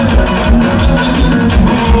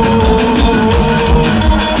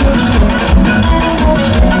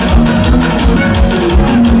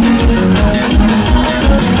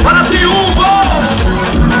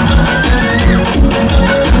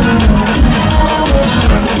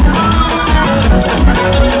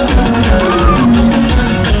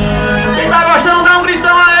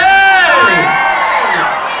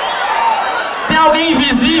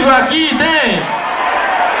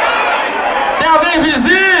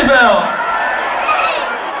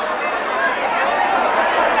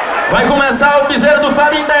 Vai começar o piseiro do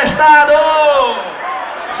Fabinho Testado.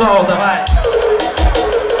 Solta, vai.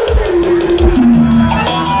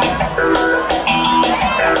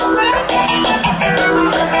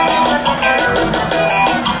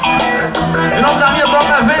 Em nome da minha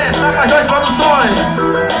própria vez, Tapajós Produções.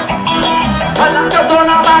 Olha que eu tô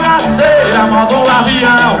na bagaceira, modo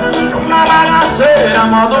avião. Na bagaceira,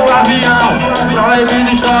 modo avião.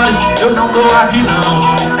 Proibido stories, eu não tô aqui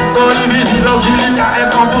não. Tô invisível, se liga, é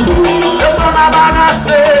confusão. Eu tô na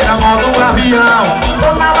bagaceira, modo avião.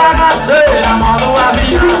 Tô na bagaceira, modo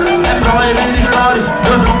avião. É proibido stories,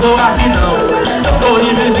 eu não tô aqui não. Eu tô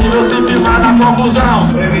invisível, se filmar na confusão.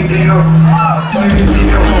 Tô invisível, tô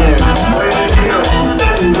invisível, tô invisível.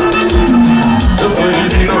 Eu tô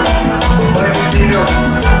invisível. Tô invisível,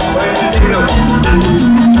 tô invisível.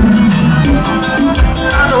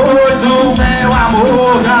 À noite o meu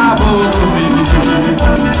amor já voltou.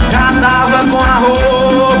 Já tava com a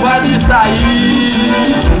roupa de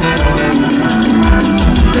sair.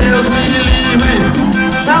 Deus me livre,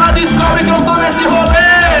 se ela descobre que eu tô nesse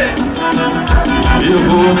rolê, eu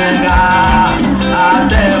vou negar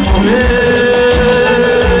até morrer.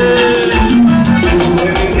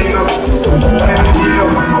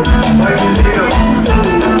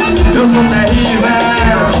 Eu sou terrível,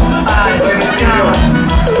 ai, calma.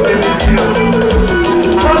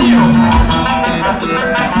 Solinho.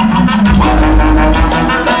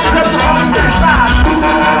 Você não pode testar.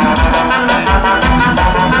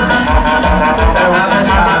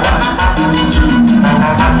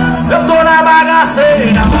 Eu tô na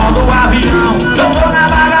bagaceira, modo avião. Eu tô na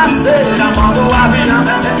bagaceira, modo avião.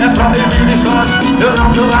 É proibido stories, eu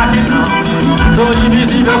não tô aqui não. Tô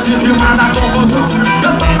invisível, se filmar na confusão.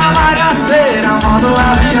 Eu tô na bagaceira, modo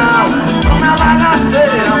avião. Tô na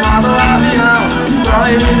bagaceira, modo avião.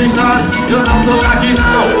 Proibido stories, eu não tô aqui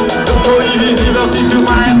não. Eu tô invisível, se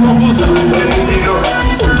filmar é confusão. Tô invisível,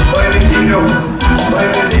 tô invisível, tô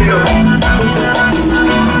invisível.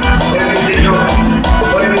 Tô invisível,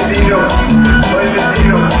 tô invisível, tô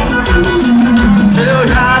invisível. Eu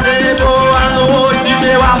já dei boa noite,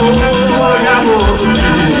 meu amor, já vou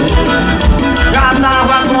dormir. Já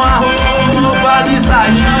tava com a roupa de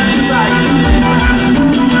sair.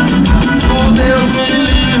 Oh, Deus me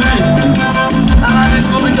livre, ela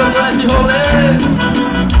descobre que eu tô nesse rolê,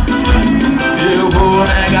 eu vou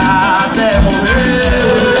negar até morrer.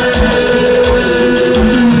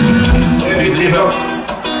 Tô invisível,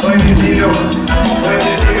 tô invisível, tô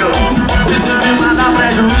invisível. E se filmar dá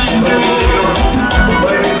prejuízo, Tô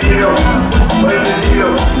invisível, tô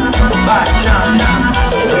invisível. vai, chama.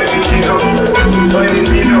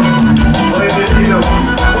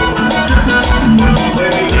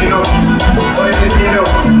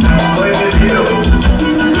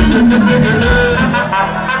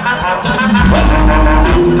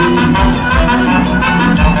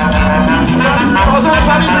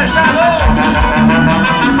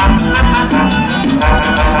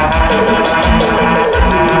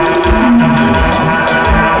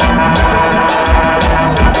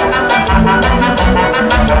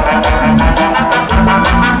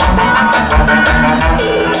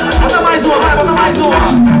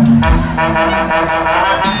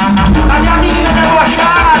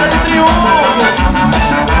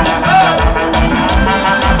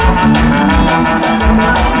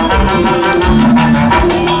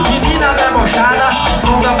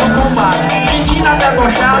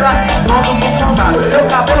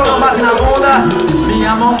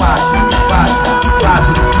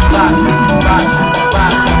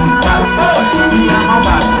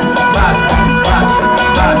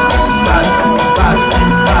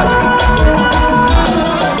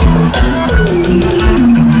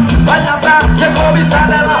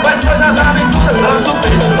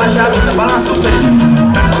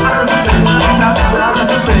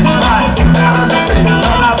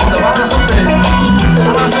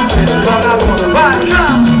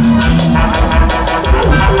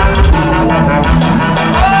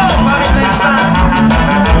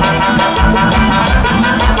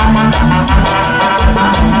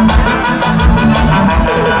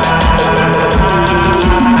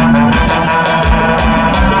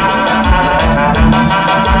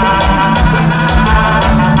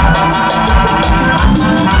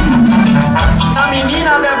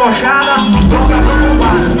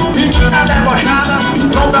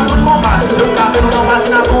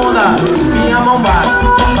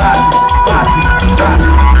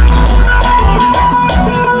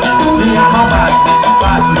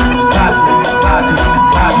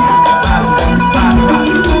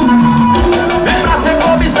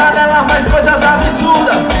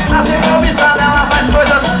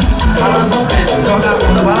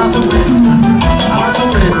 balança o peito, balança o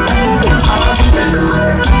peito, balança o peito,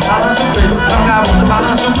 balança o peito, joga a bunda,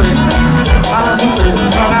 balança o peito, balança o peito,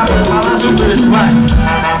 joga a bunda, balança o peito, vai.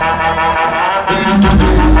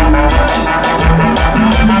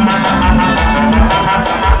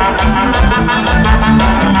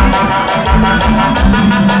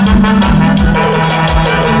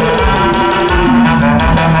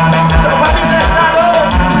 Seu Fabinho Testado.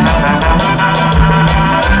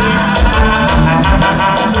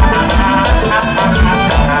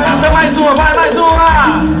 Canta mais uma, vai mais uma.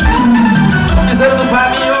 Piseiro do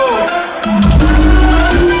Fabinho.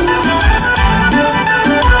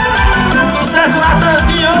 Sucesso na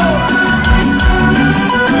dancinha.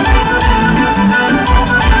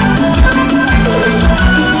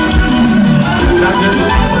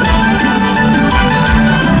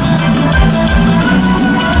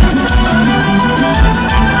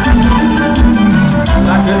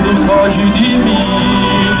 Pra quem não foge de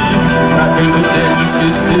mim, pra quem não deve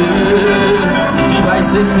esquecer, se vai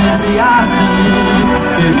ser sempre assim.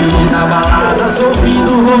 Bebi na balada,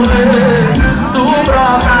 ouvindo o rolê, tu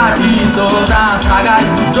brota de todas as sagaz,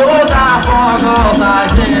 toda fogosa a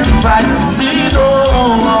gente faz. Te dou um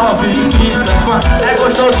love que transforma, é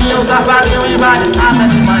gostosinho, safadinho e vai até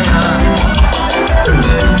de manhã.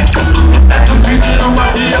 É tu pedindo um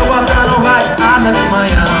papi, eu botando vai até de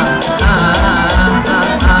manhã.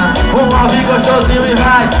 Um love gostosinho e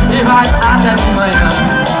vai até de manhã.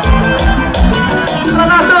 Tá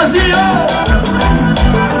na dancinha.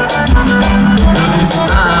 Eu disse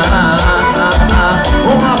um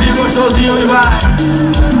love gostosinho e vai.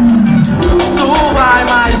 Tu vai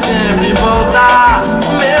mais sempre voltar.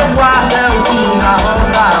 Meu quarto é o fim da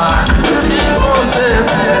volta. Se você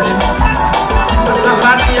pede essa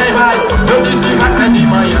faquinha e vai. Eu disse até de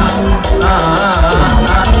manhã.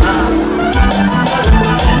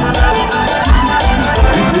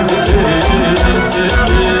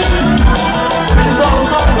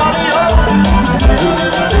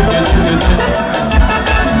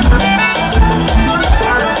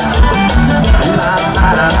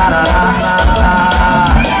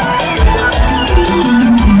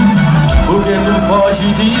 Porque tu foge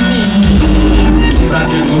de mim, pra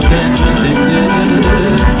que tu tente entender,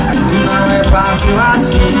 que não é fácil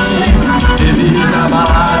assim. Bebi na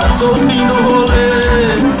balada, soltando o rolê,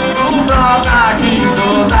 tu broca aqui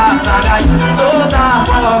toda sagaz, toda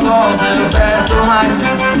fogosa, eu peço mais.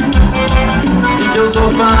 E que eu sou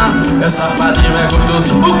fã, é safadinho, é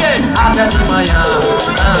gostoso, porque até de manhã.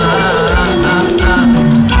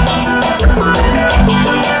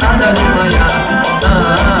 Até de manhã.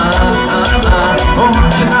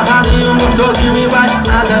 Safadinho, gostosinho e vai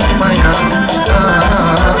até de manhã.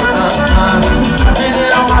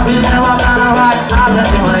 Mineirão, uma filha, voltando, vai até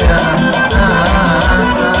de manhã.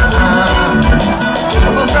 O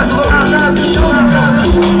sucesso do Natanzinho,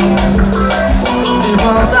 de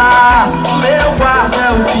voltar, meu quarto é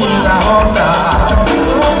o fim da rota.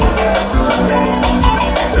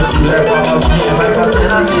 Essa mocinha vai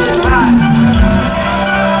fazendo assim, vai.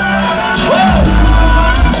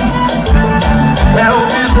 É o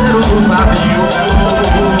piseiro do Fabinho.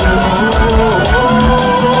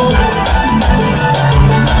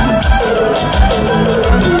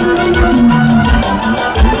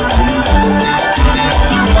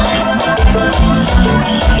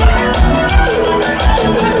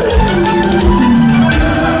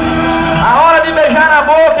 A hora de beijar na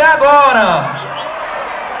boca é agora.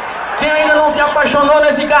 Quem ainda não se apaixonou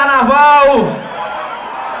nesse carnaval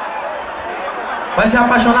vai se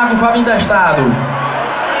apaixonar com o Fabinho Testado.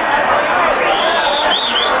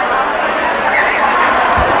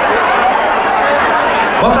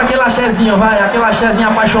 Bota aquele axézinho, vai, aquele axézinho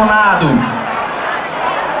apaixonado.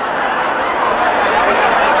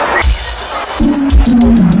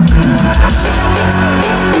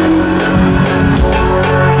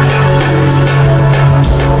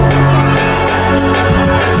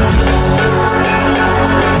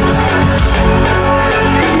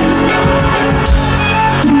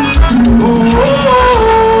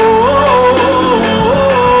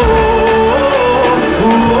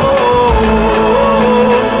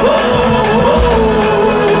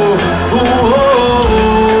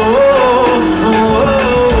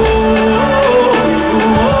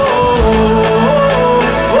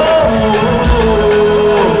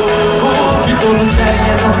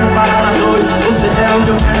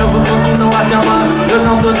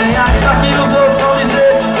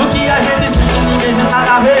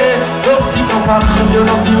 Eu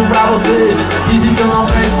não sirvo pra você. Dizem que eu não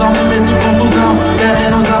presto, só me meto em confusão,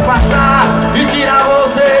 querendo nos afastar e tirar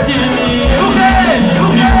você de mim. O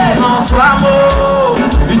que? Nosso amor,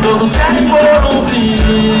 e todos querem pôr um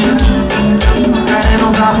fim.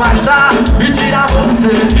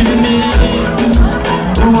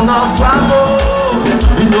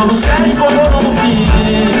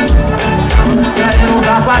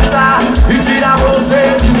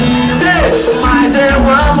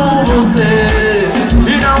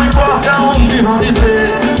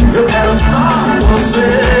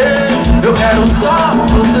 só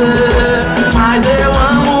você, mas eu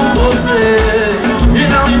amo você. E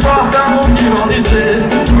não importa o que vão dizer,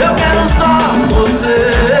 eu quero só você.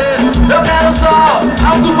 Eu quero só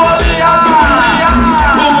autofolia.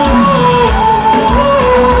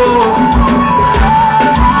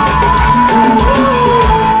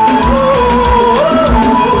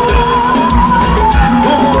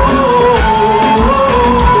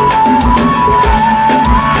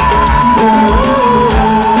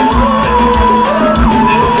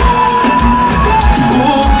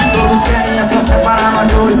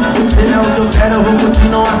 Eu vou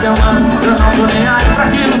continuar te amando, eu não tô nem aí pra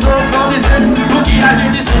que os outros vão dizer. O que a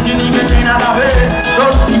gente sente ninguém tem nada a ver.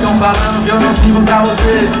 Todos ficam falando que eu não sirvo pra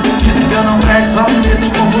você. Dizem que eu não presto, só porque tem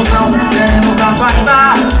confusão. Querem nos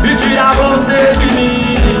afastar e tirar você de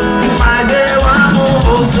mim. Mas eu amo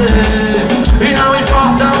você e não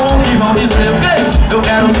importa o que vão dizer. O quê? Eu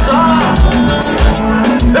quero só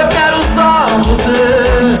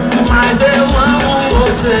você, mas eu amo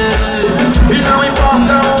você e não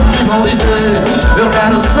importa o que vão dizer. Eu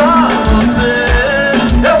quero só você,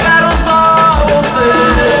 eu quero só você.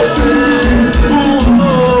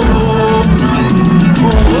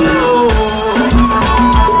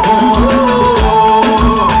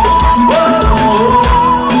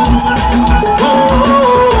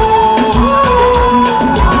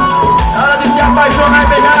 Hora de se apaixonar e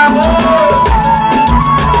beijar na boca.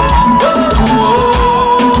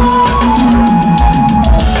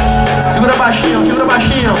 Segura baixinho, segura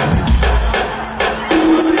baixinho.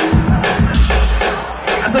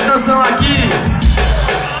 Essa canção aqui,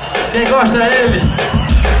 quem gosta é ele.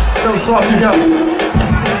 Então sofre já.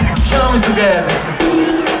 Chama isso, Guedes.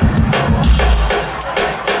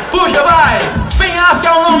 Puxa, vai! Penhasco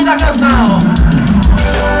é o nome da canção.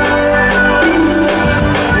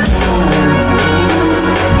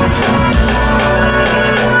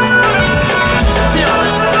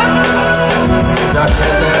 Já que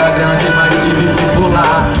era grande, mas tive que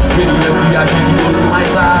pular. Queria que a gente fosse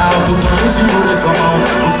mais alto. Quando segurei sua mão,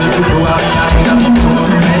 você puxou a minha ringa, me pulou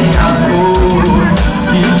no penhasco.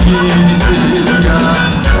 Que despedida.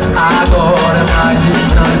 Agora é mais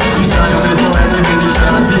estranho. Estranho mesmo é te ver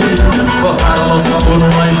distante. Botaram nosso amor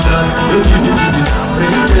numa estante. Eu tive que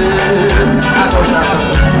desaprender a gostar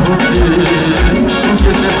tanto de você. Porque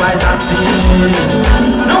você faz assim.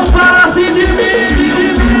 Não fala assim de mim.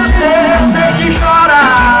 Eu sei que chora.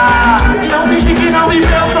 Não finge que não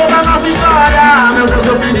viveu toda a nossa história. Meu Deus,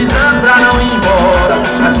 eu pedi tanto pra não ir embora,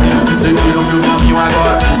 mas tenho que seguir o meu caminho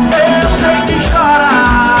agora. Eu sei que chora.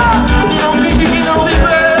 Não finge que não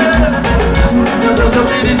viveu. Meu Deus, eu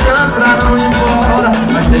pedi tanto pra não ir embora,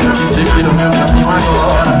 mas tenho que seguir o meu caminho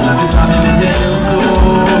agora. Você sabe bem quem eu sou,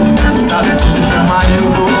 sabe que se chama eu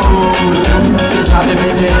vou. Você sabe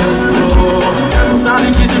bem quem eu sou, sabe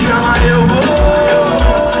que se chama eu vou.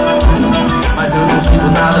 Mas eu não sinto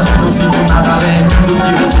nada além do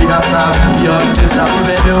que você já sabe. Pior que você sabe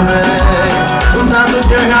bem, meu bem, o tanto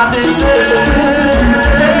que eu já tentei.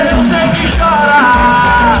 Eu sei que chora,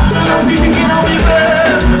 não finge que não me vê.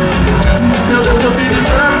 Meu Deus, eu pedi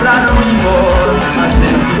tanto pra não ir embora, mas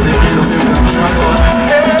tenho que seguir o meu caminho agora.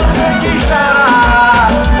 Eu sei que chora,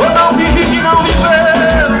 ou não finge que não me vê.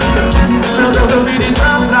 Meu Deus, eu pedi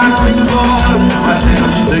tanto pra não ir embora, mas tenho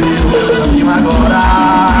que seguir o meu caminho agora.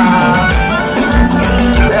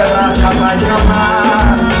 É pra se apaixonar.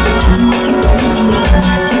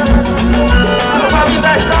 Fabinho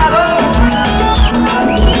Testado.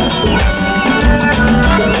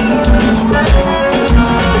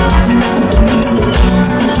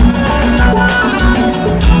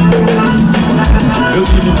 Eu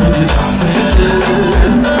tive que desaprender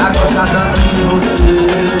a gostar tanto de você.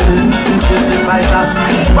 Porque você faz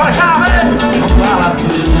assim. Vai já, não fala assim.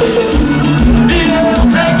 E eu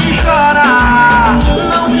sei que chora.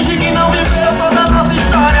 Não finge que não viveu toda a nossa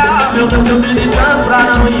história. Meu Deus, eu pedi tanto pra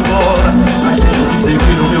não ir embora, mas tenho que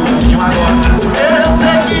seguir o meu caminho agora. Eu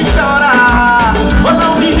sei que chora, mas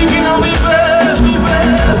não finge que não viveu.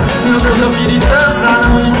 Meu Deus, eu pedi tanto pra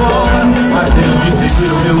não ir embora, mas tenho que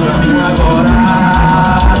seguir o meu caminho agora.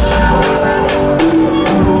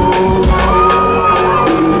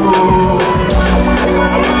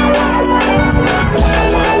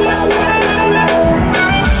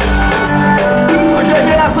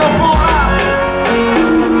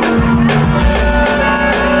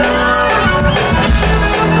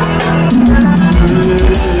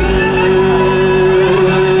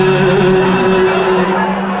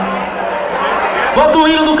 Bota o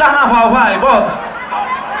hino do carnaval, vai, bota.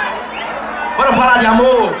 Bora falar de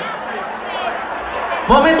amor.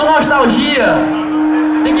 Momento nostalgia.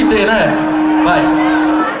 Tem que ter, né? Vai.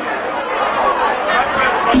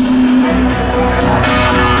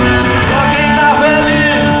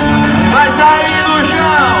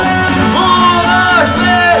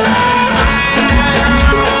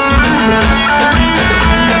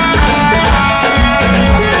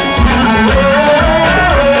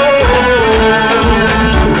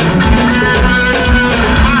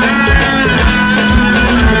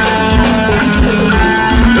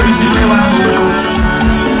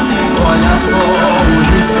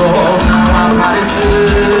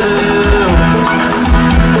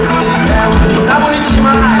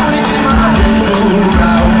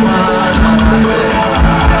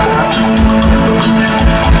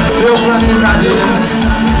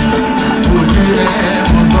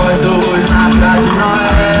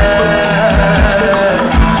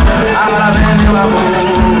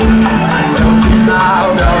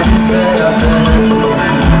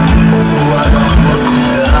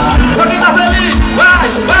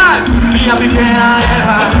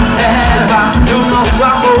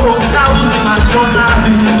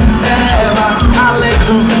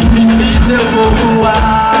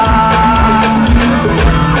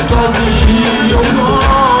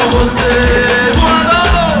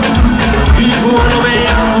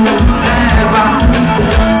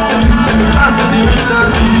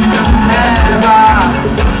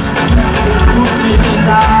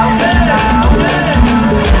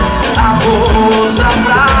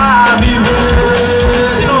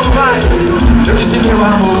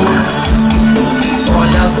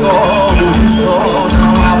 sol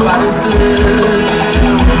não apareceu.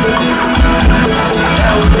 É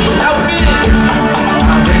o fim,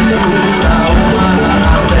 aventura humana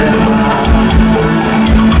na terra.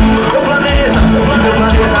 Meu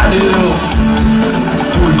planeta deu.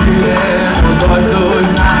 Fugiremos nós dois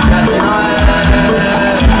na terra de Noé.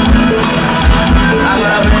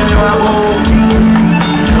 Agora vem meu amor,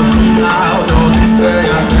 no final do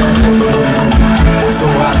Odisseia terrestre.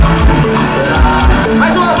 Sua dúvida será.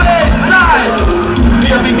 Mais uma vez, sai!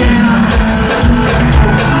 Minha pequena.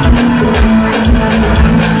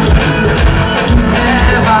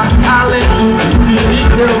 Eva, além do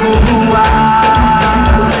infinito eu vou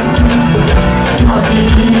voar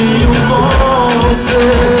sozinho com você.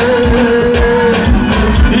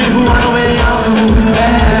 E voando bem alto,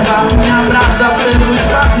 Eva, me abraça pelo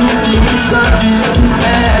espaço de um instante.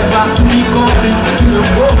 Eva, me cobre seu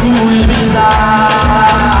corpo e me dá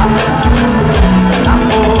a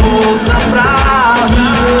força pra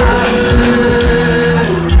viver.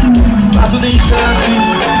 Passo de instante,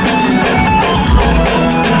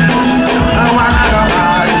 não há nada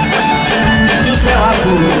mais que o céu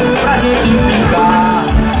azul pra gente ficar.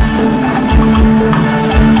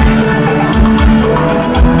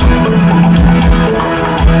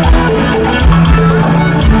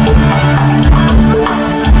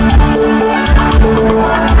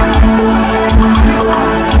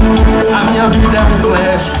 A minha vida é um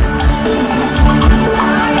flash,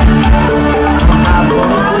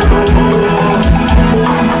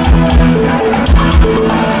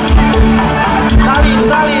 tá lindo,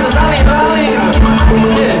 tá lindo, tá lindo, tá lindo.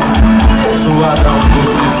 Sua não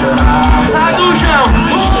você será. Sai do chão,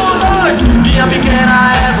 1, 2, minha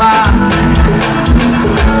pequena Eva.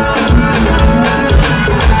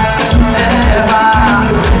 Eva,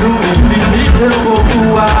 no infinito eu vou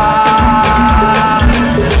voar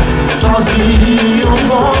sozinho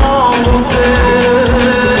com você.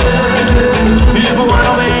 E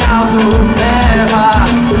voando bem alto, Eva.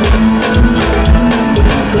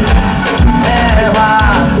 Eva,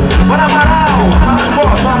 bora Amaral,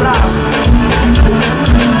 forte, um abraço.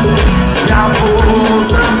 E a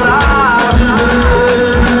força pra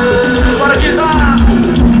viver. Bora guitarra.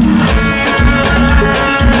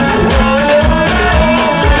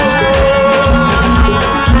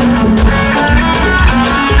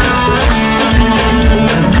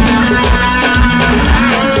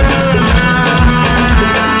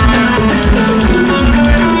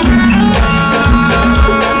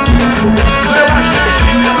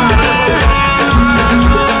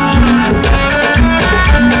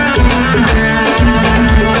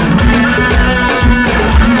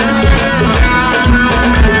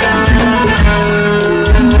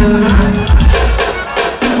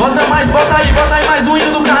 Bota aí mais um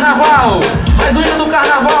hino do carnaval. Mais um hino do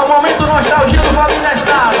carnaval, momento nostalgia do Fabinho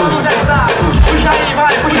Testado. Puxa aí,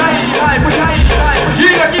 vai, puxa aí, vai, puxa aí, vai.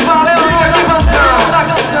 Diga que valeu o nome da canção.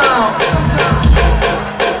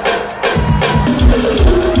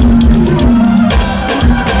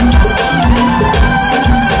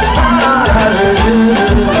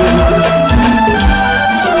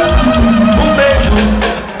 Um beijo,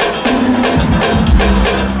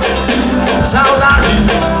 saudade.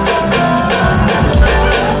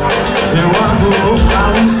 Eu ando louco,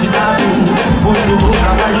 alucinado, muito louco,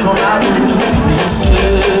 apaixonado por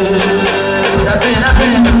você. É pena que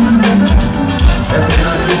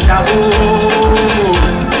esse amor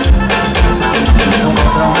não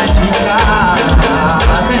possa mais ficar.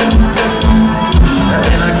 É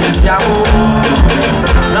pena que esse amor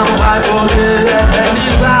não vai poder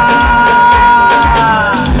eternizar.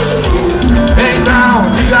 Então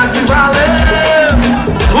diga que valeu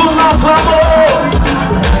o nosso amor.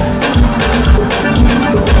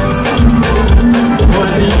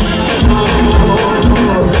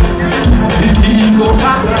 E ficou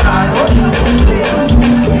pra trás.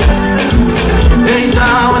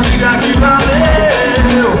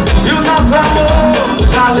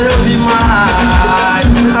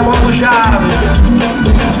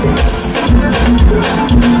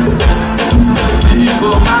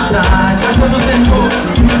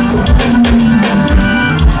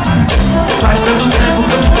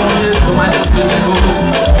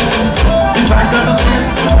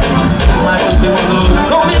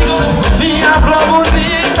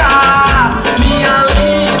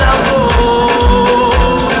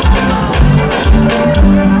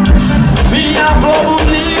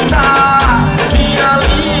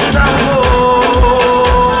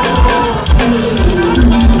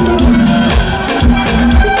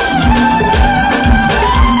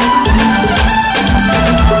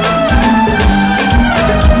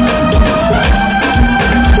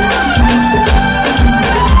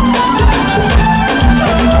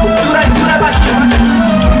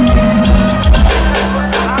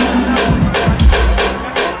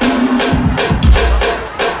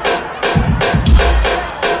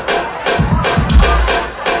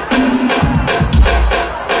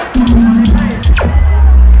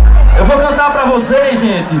 vocês,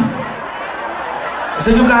 gente. Eu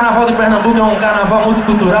sei que o Carnaval de Pernambuco é um carnaval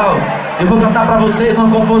multicultural. Eu vou cantar pra vocês uma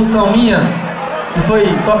composição minha, que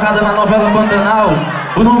foi tocada na novela Pantanal.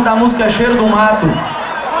 O nome da música é Cheiro do Mato.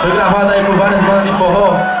 Foi gravada aí por várias bandas de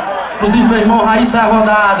forró. Inclusive meu irmão Raíssa é a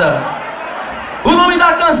rodada. O nome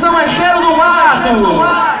da canção é Cheiro do Mato.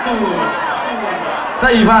 Tá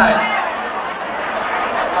aí, vai.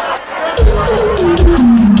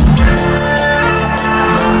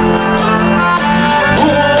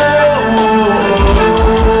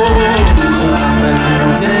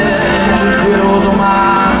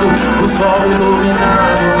 O sol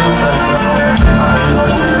iluminando meu sertão. Aqui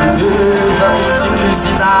nós temos Deus, a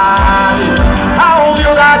simplicidade. A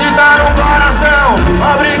humildade tá no coração.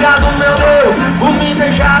 Obrigado, meu Deus, por me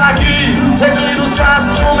deixar aqui. Seguir os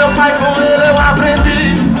passos do meu pai, com ele eu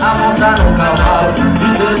aprendi a montar no cavalo e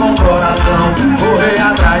ter um coração. Correr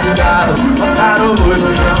atrás de gado, botar o boi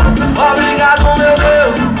no chão. Obrigado, meu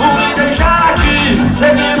Deus, por me deixar aqui.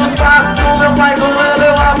 Seguir os passos do meu pai, com ele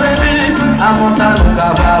eu aprendi a montar no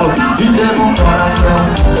cavalo e ter um coração.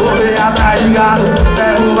 Correr atrás de gado,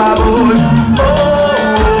 derrubar boi.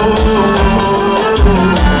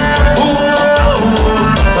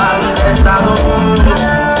 Fabinho Testado.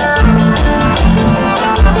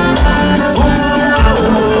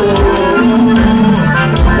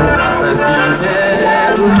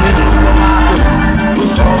 O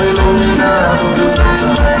sol iluminando meu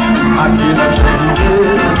sertão. Aqui nós temos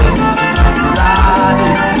Deus, simplicidade.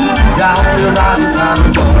 E a humildade tá no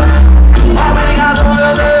coração. Obrigado,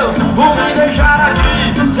 meu Deus, por me deixar aqui.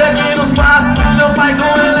 Seguir os passos do meu pai,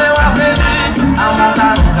 com ele eu aprendi a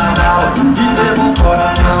montar no cavalo e ter um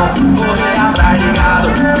coração. Correr atrás de gado,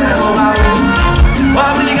 derrubar o.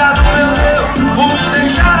 Obrigado, meu Deus, por me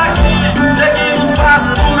deixar aqui. Seguir os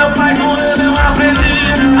passos do meu pai, com ele eu aprendi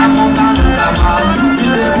a montar no cavalo e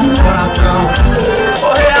ter um coração.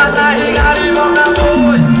 Correr atrás de gado e voltar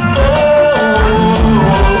boi.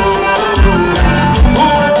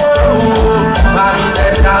 Fabinho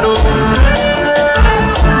Testado.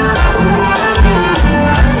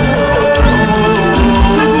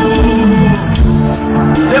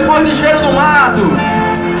 Depois de Cheiro do Mato,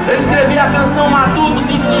 eu escrevi a canção Matuto,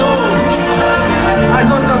 sim senhor. Mais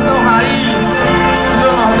uma canção raiz do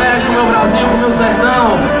meu Nordeste, do meu Brasil, do meu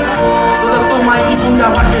sertão. Toda a turma aí que curte a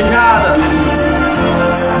vaquejada,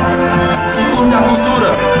 que curte a cultura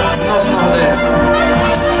do nosso Nordeste.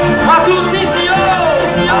 Matuto, sim senhor,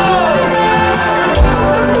 senhor.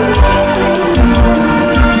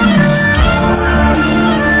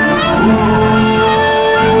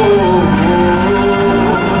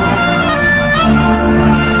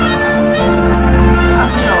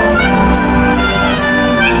 Assim, ó.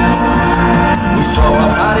 O sol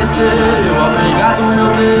apareceu, obrigado, meu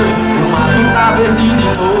Deus. O mato tá verde de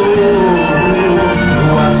novo.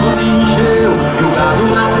 O açude encheu, o gado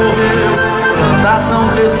não morreu. Plantação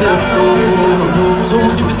cresceu, sou um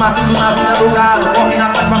simples matuto na vida do gado. Correndo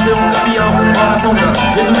atrás pra ser um campeão. Coração branco,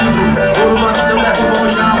 dedo de bru, ouro bandido, eu derrubo no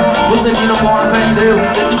chão. Vou seguindo com a fé em Deus,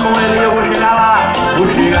 sei que com ele eu vou chegar lá. Vou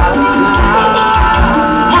chegar lá.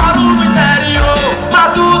 Moro no interior,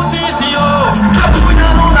 matuto, sim senhor. Eu tô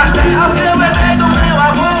cuidando das terras que eu herdei do meu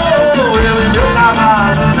avô. Eu e meu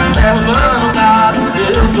cavalo, derrubando gado.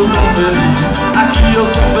 Eu sou tão feliz, aqui eu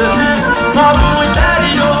sou feliz. Moro no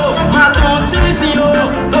interior, matuto, sim senhor.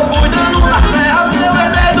 Tô cuidando das terras que eu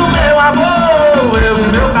herdei do meu avô. Eu e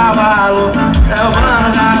meu cavalo,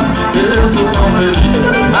 derrubando gado. Eu sou tão feliz,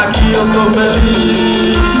 aqui eu sou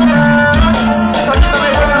feliz. Isso aqui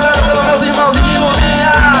também foi cantado pelos meus irmãos de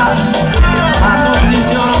Lulinha. Matuto, sim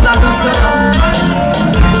senhor, não dá canção.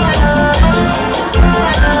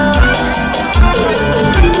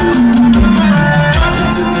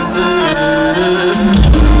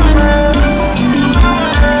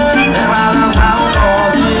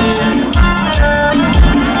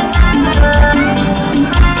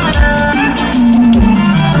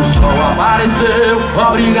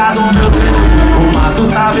 Obrigado, meu Deus, o mato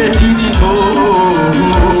tá verde de novo.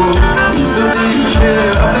 Isso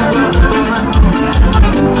encheu,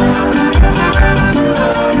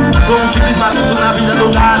 sou um simples matuto na vida do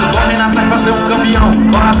gado. Correndo atrás pra ser um campeão.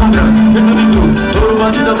 Coração grande, feito de cru. Todo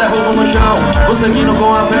bandido eu derrubo no chão. Vou seguindo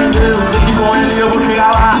com a fé em Deus, sei que com ele eu vou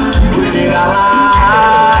chegar lá. Vou chegar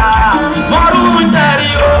lá. Moro no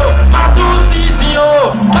interior, matuto, sim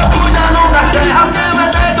senhor. Tô cuidando das terras que eu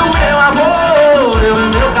herdei do meu avô. Eu e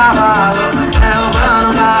meu cavalo,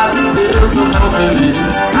 derrubando gado. Eu sou tão feliz,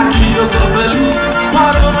 aqui eu sou feliz.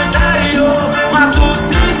 Moro no interior, matuto,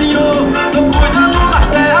 sim senhor. Tô cuidando das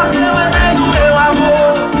terras que eu herdei do meu avô.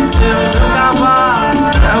 Eu e meu cavalo,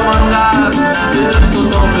 derrubando gado. Eu sou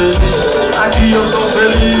tão feliz, aqui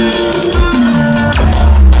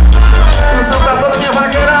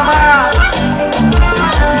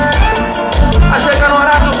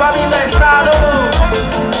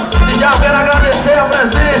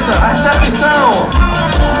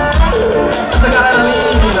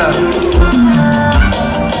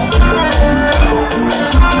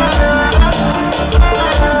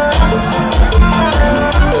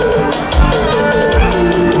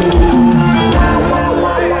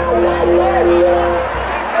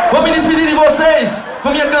vocês com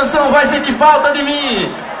minha canção Vai Sentir Falta de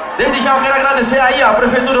Mim. Desde já eu quero agradecer aí a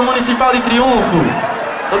Prefeitura Municipal de Triunfo,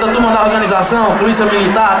 toda a turma da organização, Polícia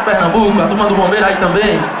Militar de Pernambuco, a turma do Bombeiro aí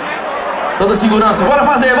também, toda a segurança. Bora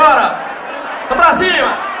fazer, bora! Tá pra cima!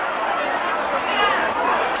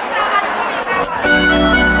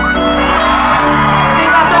 Quem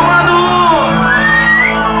tá tomando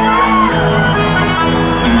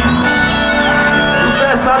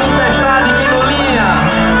sucesso, Fabinho Testado e Quinolinha.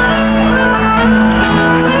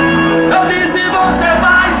 Eu disse você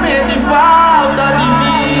vai sentir falta de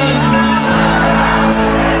mim.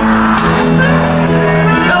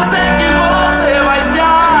 Eu sei que você vai se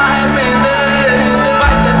arrepender.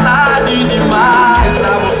 Vai ser tarde demais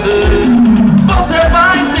pra você. Você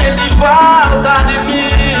vai sentir falta de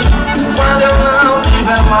mim quando eu não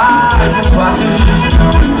tiver mais junto a ti.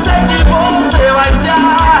 Sei que você vai se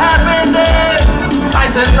arrepender. Vai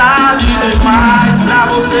ser tarde demais pra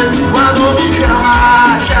você. Quando me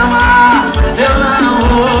chamar, eu não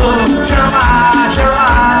vou.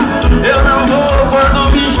 Chamar, eu não vou. Quando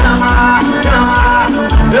me chamar,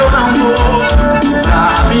 eu não vou.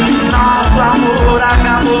 Pra mim nosso amor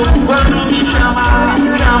acabou. Quando me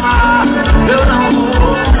chamar,